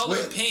the color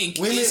pink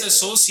is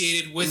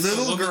associated with the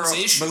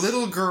womanization. But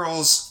little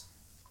girls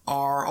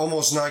are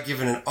almost not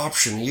given an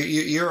option.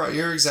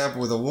 Your example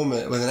with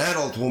an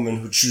adult woman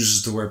who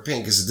chooses to wear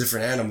pink is a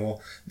different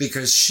animal,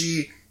 because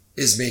she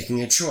is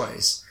making a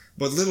choice.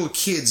 But little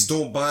kids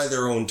don't buy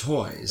their own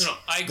toys. No,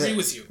 I agree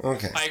with you.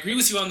 Okay. I agree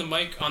with you on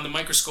the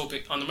microscope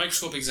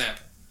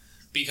example,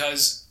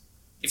 because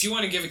if you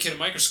want to give a kid a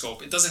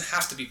microscope, it doesn't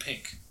have to be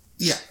pink.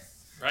 Yeah.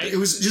 Right? It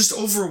was just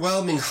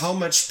overwhelming how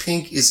much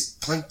pink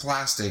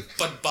plastic.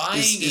 But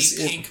buying a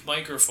pink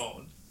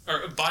microphone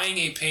or buying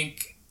a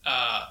pink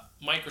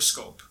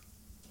microscope,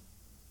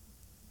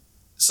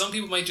 some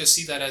people might just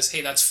see that as,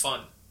 hey, that's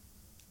fun.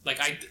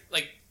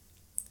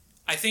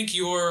 I think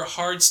your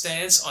hard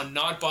stance on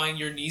not buying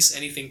your niece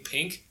anything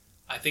pink,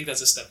 I think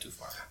that's a step too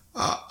far.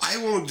 I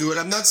won't do it.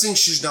 I'm not saying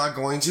she's not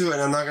going to,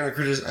 and I'm not going to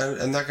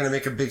criticize. I'm not going to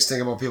make a big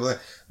stink about people.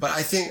 But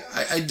I think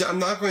I'm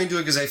not going to do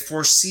it because I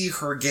foresee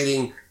her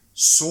getting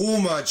so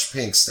much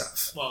pink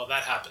stuff. Well,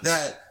 that happens.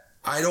 That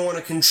I don't want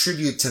to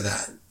contribute to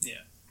that.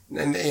 Yeah.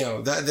 And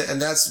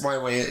and that's my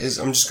way. Is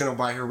I'm just going to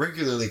buy her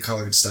regularly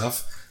colored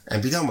stuff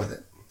and be done with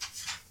it.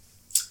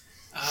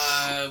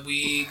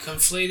 We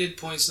conflated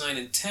points 9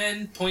 and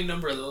 10. Point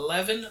number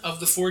 11 of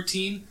the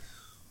 14.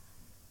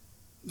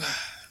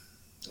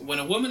 When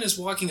a woman is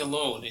walking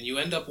alone and you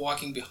end up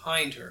walking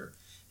behind her,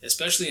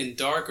 especially in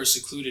dark or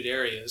secluded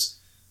areas,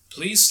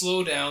 please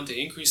slow down to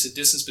increase the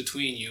distance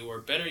between you, or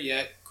better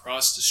yet,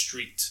 cross the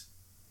street.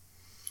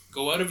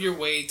 Go out of your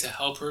way to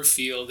help her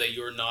feel that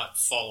you're not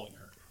following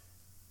her.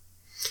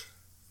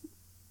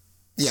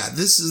 Yeah,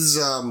 this is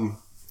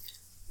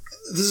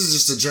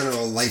just a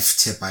general life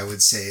tip, I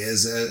would say.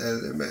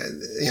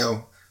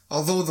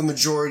 Although the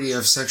majority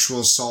of sexual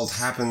assault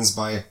happens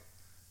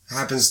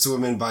to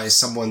women by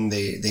someone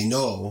they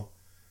know,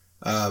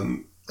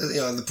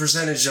 the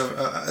percentage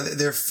of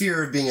their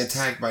fear of being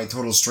attacked by a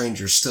total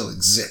stranger still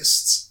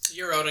exists.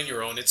 You're out on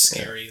your own. It's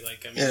scary.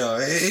 Yeah.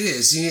 It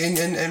is,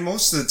 and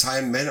most of the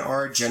time, men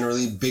are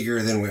generally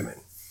bigger than women.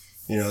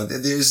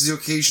 There's the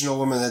occasional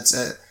woman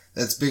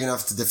that's big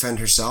enough to defend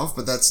herself,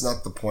 but that's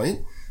not the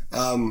point.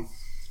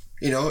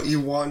 You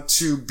want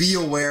to be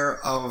aware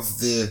of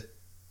the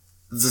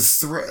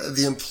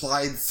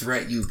implied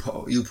threat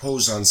you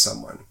pose on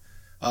someone.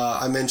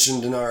 I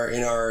mentioned in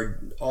our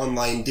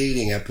online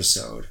dating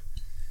episode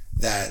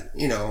that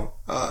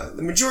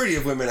the majority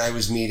of women I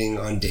was meeting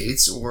on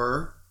dates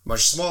were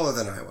much smaller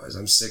than I was.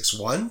 I'm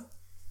 6'1",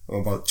 I'm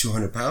about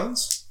 200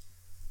 pounds.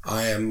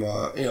 I am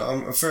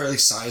I'm a fairly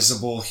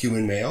sizable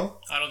human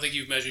male. I don't think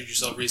you've measured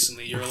yourself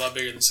recently. You're a lot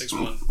bigger than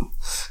 6'1".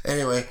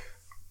 Anyway,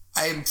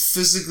 I am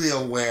physically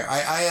aware.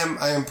 I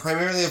am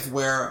primarily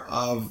aware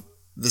of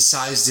the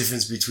size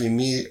difference between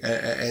me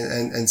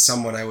and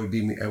someone I would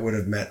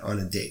have met on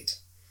a date,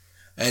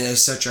 and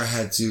as such, I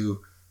had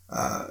to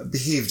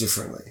behave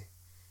differently.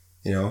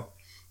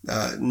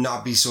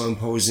 Not be so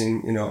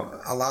imposing.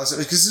 Because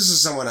this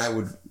is someone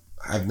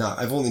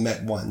I've only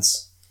met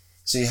once,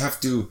 so you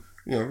have to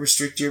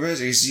restrict your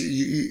messages.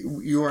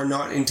 You are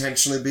not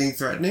intentionally being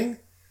threatening,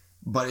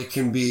 but it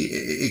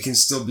can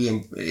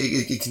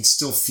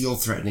still feel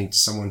threatening to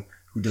someone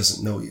who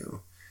doesn't know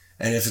you.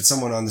 And if it's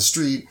someone on the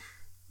street,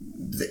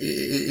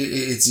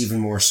 it's even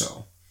more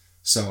so.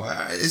 So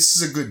this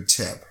is a good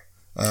tip.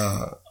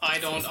 I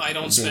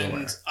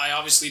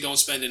obviously don't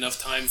spend enough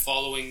time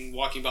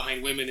walking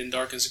behind women in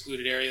dark and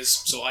secluded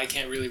areas, so I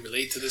can't really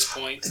relate to this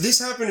point. This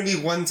happened to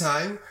me one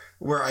time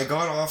where I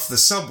got off the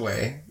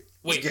subway.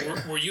 Wait,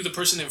 were you the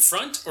person in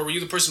front or were you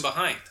the person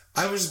behind?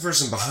 I was the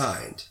person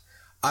behind.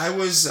 I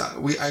was.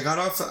 I got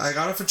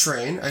off a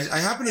train. I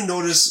happened to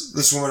notice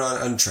this woman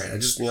on a train. I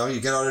just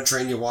you get on a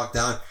train, you walk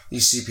down,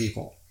 you see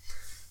people.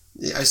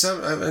 I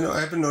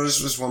happened to notice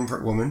this one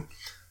woman.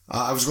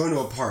 I was going to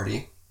a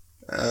party,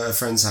 a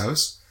friend's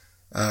house.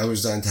 I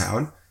was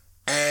downtown,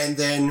 and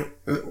then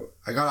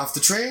I got off the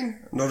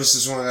train. Noticed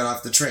this woman got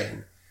off the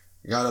train.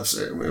 I got up.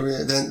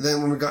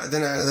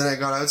 Then I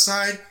got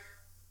outside.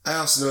 I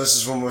also noticed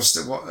this woman was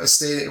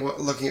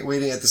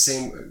waiting at the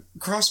same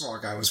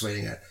crosswalk I was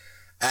waiting at.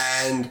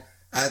 And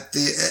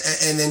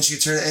then she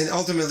turned, and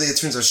ultimately it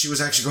turns out she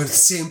was actually going to the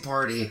same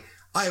party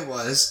I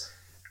was.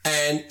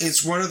 And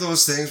it's one of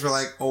those things where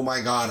oh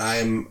my God, I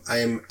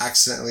am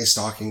accidentally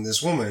stalking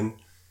this woman.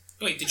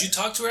 Wait, did you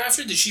talk to her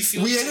after? Did she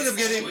feel? We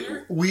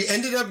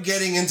ended up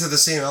getting into the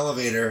same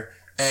elevator,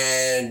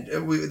 and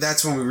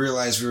that's when we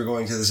realized we were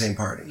going to the same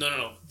party.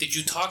 No. Did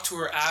you talk to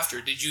her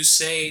after? Did you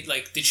say,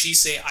 did she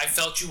say, I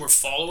felt you were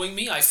following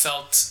me? I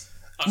felt...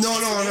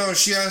 No.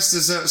 She asked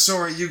us, so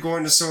are you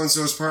going to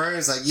so-and-so's party?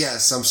 It's like,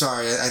 yes, I'm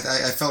sorry.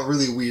 I felt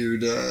really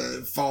weird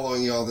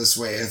following you all this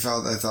way. I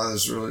thought it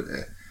was really...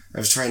 I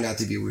was trying not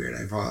to be weird.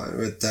 I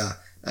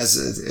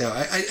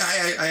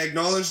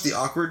acknowledge the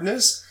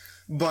awkwardness,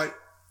 but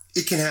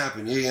it can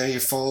happen.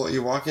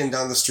 You're walking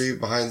down the street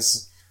behind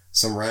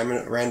some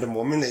random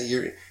woman that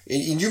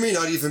and you may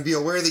not even be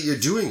aware that you're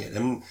doing it.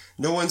 And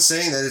no one's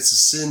saying that it's a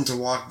sin to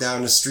walk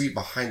down the street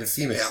behind a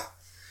female.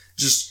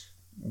 Just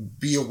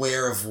be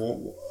aware of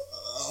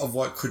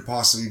what could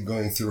possibly be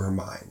going through her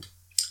mind.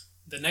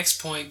 The next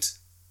point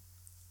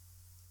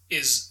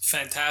is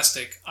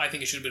fantastic. I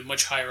think it should have been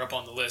much higher up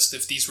on the list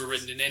if these were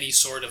written in any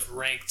sort of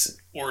ranked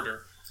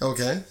order.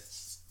 Okay.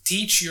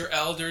 Teach your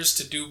elders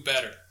to do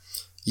better.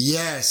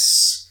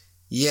 Yes.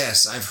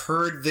 Yes, I've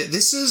heard that.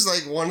 This is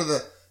like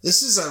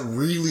this is a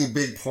really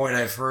big point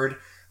I've heard.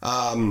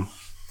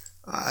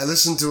 I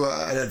listened to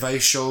an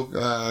advice show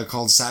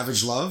called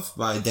Savage Love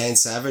by Dan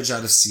Savage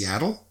out of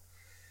Seattle.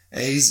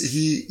 And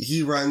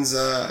he runs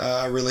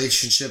a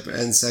relationship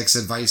and sex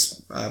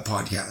advice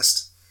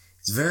podcast.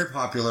 It's very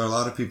popular. A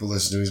lot of people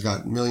listen to it. He's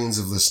got millions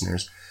of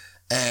listeners.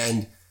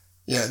 And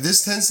yeah,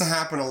 this tends to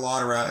happen a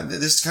lot around,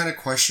 this kind of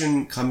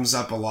question comes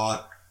up a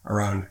lot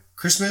around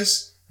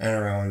Christmas and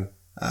around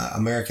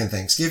American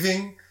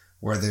Thanksgiving,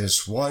 where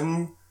there's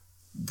one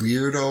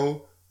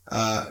weirdo,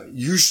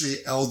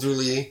 usually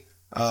elderly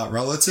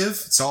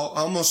relative. It's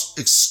almost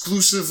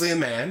exclusively a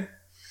man.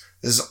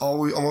 There's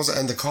always,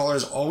 and the caller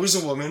is always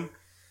a woman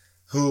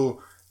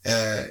who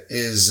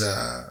is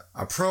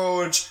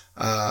approached,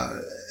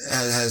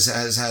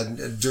 has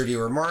had dirty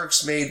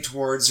remarks made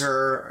towards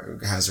her,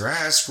 has her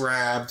ass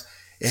grabbed.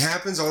 It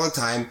happens all the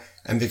time,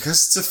 and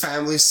because it's a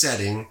family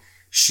setting,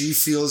 she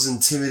feels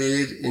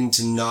intimidated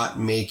into not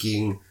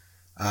making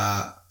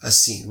a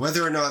scene.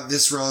 Whether or not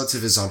this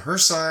relative is on her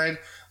side,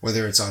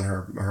 whether it's on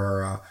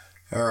her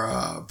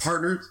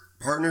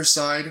partner's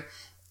side,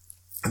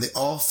 they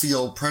all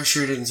feel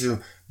pressured into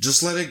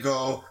just let it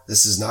go.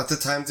 This is not the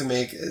time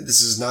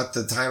this is not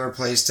the time or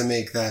place to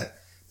make that,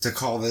 to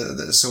call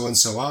the so and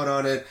so out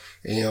on it.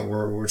 And,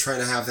 we're trying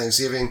to have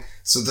Thanksgiving,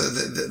 so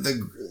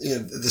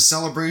the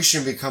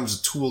celebration becomes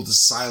a tool to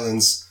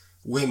silence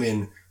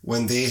women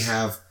when they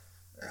have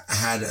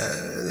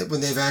when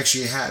they've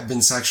actually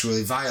been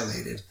sexually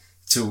violated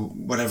to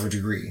whatever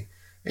degree,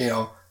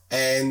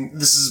 And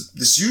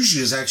this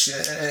usually is actually,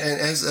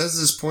 and as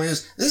this point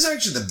is, this is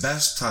actually the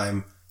best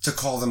time to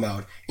call them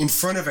out in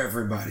front of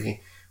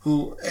everybody,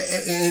 who,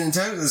 and in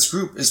time this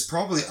group is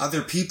probably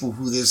other people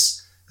who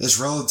this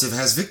relative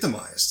has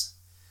victimized.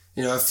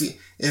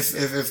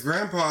 If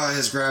Grandpa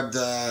has grabbed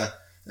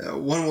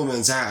one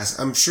woman's ass,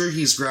 I'm sure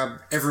he's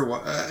grabbed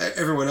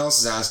everyone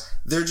else's ass.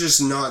 They're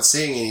just not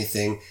saying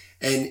anything,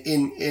 and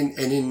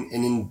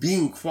in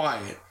being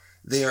quiet,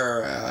 they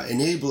are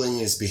enabling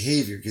his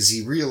behavior because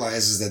he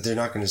realizes that they're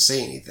not going to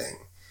say anything.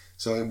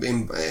 So,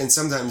 and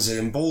sometimes it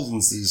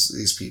emboldens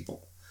these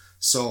people.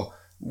 So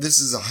this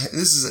is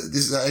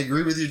I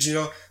agree with you,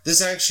 Gino.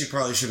 This actually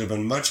probably should have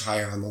been much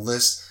higher on the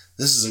list.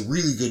 This is a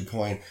really good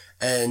point,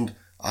 and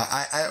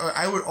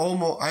I would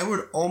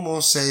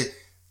almost say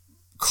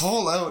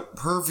call out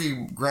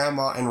pervy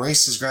grandma and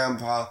racist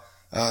grandpa,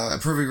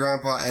 pervy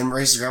grandpa and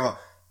racist grandma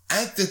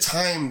at the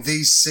time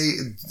they say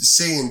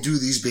and do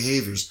these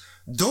behaviors.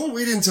 Don't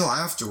wait until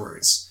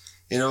afterwards.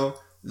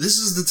 This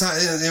is the time.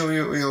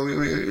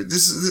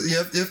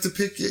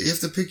 You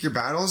have to pick your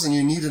battles, and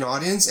you need an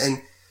audience.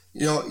 And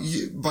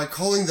by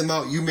calling them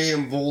out, you may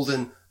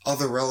embolden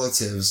other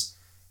relatives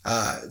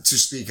to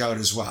speak out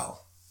as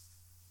well.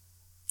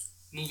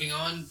 Moving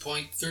on,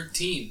 point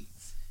 13.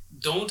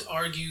 Don't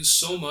argue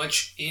so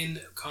much in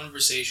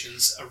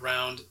conversations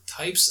around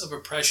types of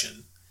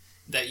oppression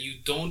that you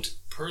don't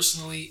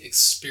personally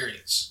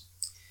experience.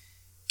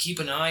 Keep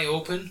an eye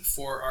open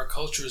for our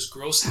culture's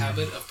gross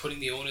habit of putting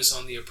the onus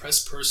on the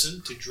oppressed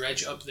person to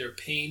dredge up their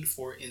pain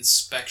for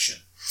inspection.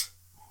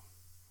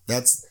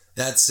 That's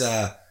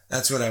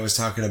what I was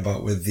talking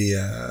about with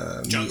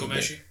the Jungle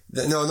Meshi?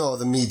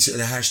 The Me Too,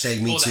 the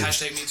hashtag Me Too. The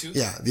hashtag Me Too?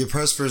 Yeah, the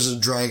oppressed person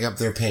drag up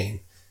their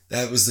pain.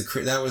 That was the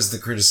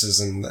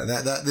criticism.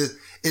 That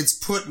it's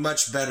put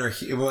much better,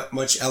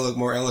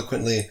 more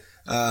eloquently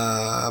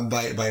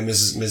by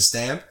Ms.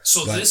 Stamp.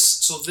 So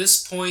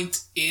this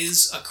point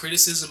is a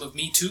criticism of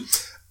Me Too?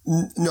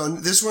 No,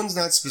 this one's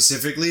not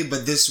specifically,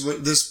 but this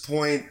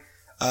point,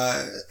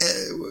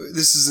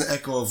 this is an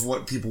echo of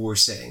what people were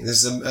saying.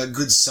 This is a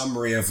good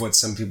summary of what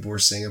some people were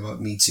saying about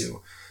Me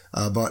Too,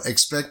 about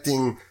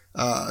expecting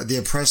the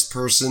oppressed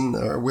person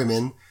or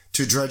women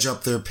to dredge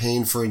up their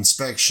pain for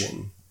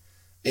inspection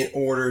in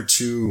order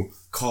to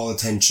call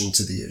attention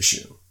to the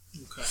issue.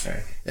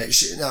 Okay.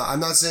 Now, I'm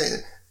not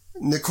saying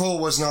Nicole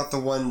was not the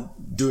one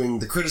doing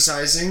the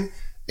criticizing.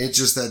 It's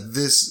just that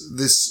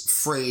this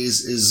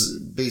phrase is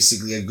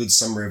basically a good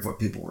summary of what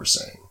people were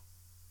saying.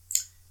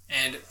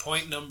 And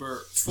point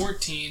number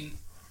 14.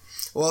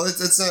 Well,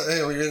 it's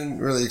not. We didn't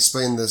really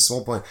explain this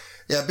whole point.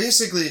 Yeah,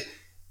 basically,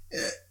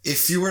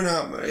 if you were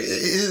not,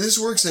 this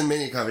works in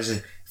many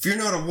conversations. If you're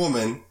not a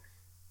woman,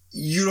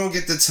 you don't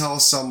get to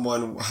tell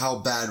someone how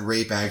bad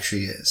rape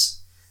actually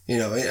is.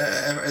 There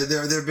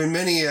have been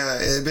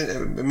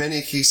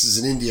many cases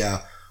in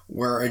India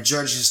where a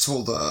judge has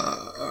told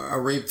a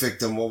rape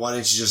victim, well, why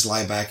don't you just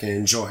lie back and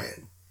enjoy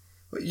it?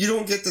 But you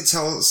don't get to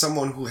tell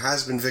someone who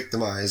has been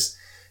victimized,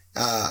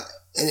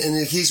 in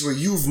a case where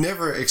you've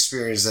never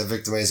experienced that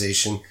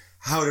victimization,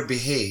 how to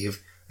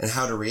behave and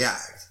how to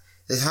react.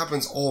 It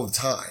happens all the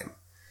time,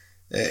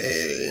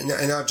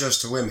 and not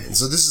just to women.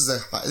 So this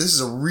is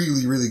a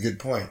really, really good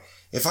point.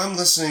 If I'm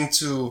listening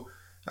to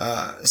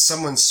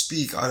someone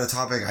speak on a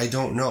topic I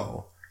don't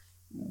know,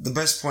 the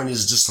best point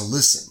is just to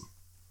listen.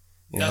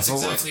 That's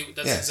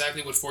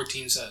exactly what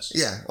 14 says.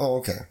 Yeah. Oh,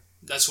 okay.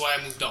 That's why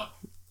I moved on.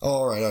 Oh,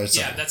 all right,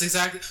 sorry. Yeah, that's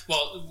exactly.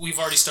 Well, we've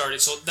already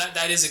started, so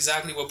that is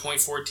exactly what point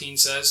 14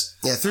 says.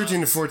 Yeah, 13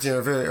 and 14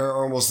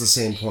 are almost the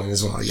same point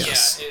as well.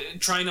 Yes. Yeah,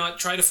 try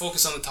to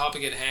focus on the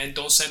topic at hand.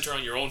 Don't center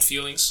on your own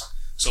feelings.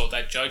 So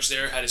that judge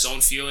there had his own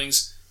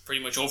feelings,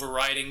 pretty much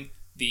overriding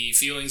the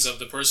feelings of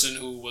the person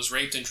who was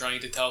raped and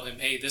trying to tell him,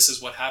 hey, this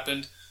is what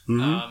happened.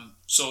 Mm-hmm.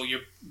 So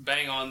you're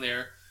bang on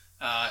there.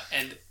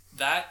 And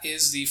that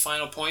is the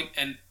final point.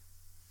 And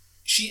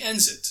she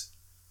ends it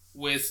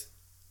with,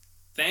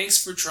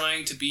 thanks for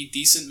trying to be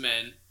decent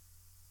men.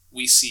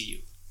 We see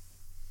you.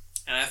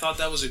 And I thought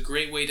that was a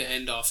great way to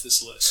end off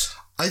this list.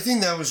 I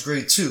think that was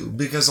great too,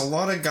 because a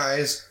lot of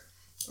guys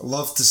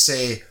love to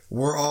say,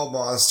 we're all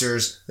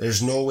monsters,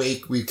 there's no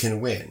way we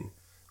can win.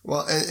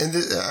 Well,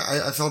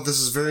 I felt this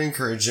is very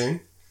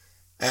encouraging,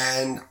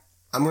 and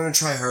I'm going to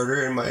try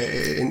harder in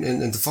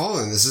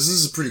following this. This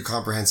is a pretty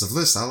comprehensive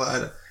list.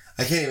 I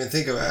can't even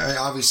think of it.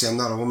 Obviously, I'm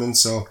not a woman,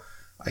 so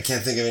I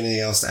can't think of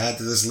anything else to add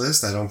to this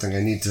list. I don't think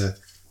we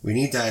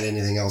need to add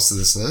anything else to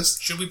this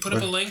list. Should we put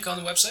up a link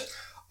on the website?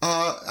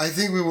 I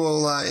think we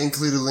will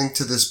include a link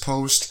to this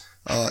post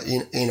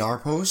in our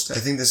post. I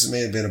think this may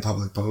have been a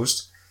public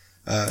post.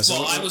 I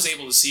was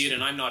able to see it,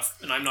 and I'm not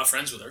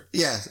friends with her.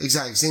 Yeah,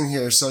 exactly. Same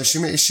here. So she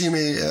may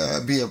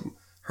be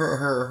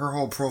her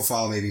whole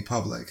profile may be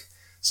public.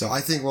 So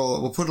I think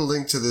we'll put a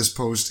link to this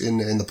post in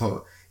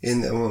the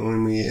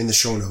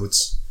show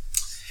notes.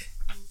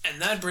 And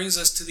that brings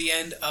us to the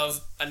end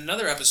of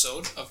another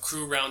episode of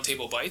Crew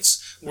Roundtable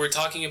Bites. We're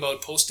talking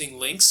about posting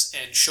links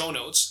and show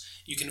notes.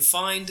 You can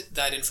find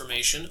that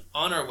information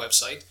on our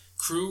website,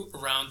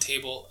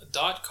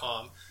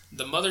 crewroundtable.com,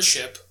 the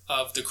mothership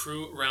of the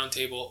Crew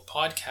Roundtable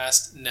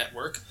Podcast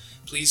Network.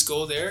 Please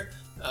go there,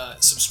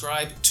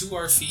 subscribe to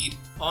our feed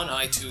on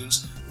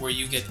iTunes, where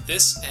you get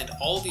this and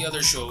all the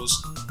other shows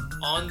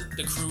on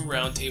the Crew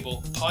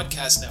Roundtable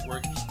Podcast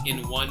Network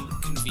in one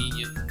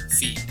convenient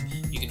feed.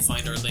 You can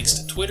find our links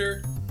to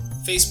Twitter,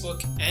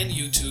 Facebook, and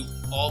YouTube,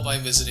 all by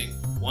visiting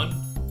one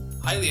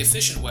highly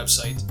efficient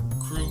website,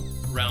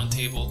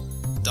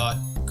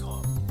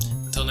 crewroundtable.com.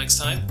 Until next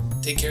time,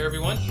 take care,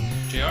 everyone.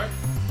 JR,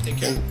 take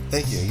care.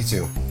 Thank you. You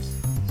too.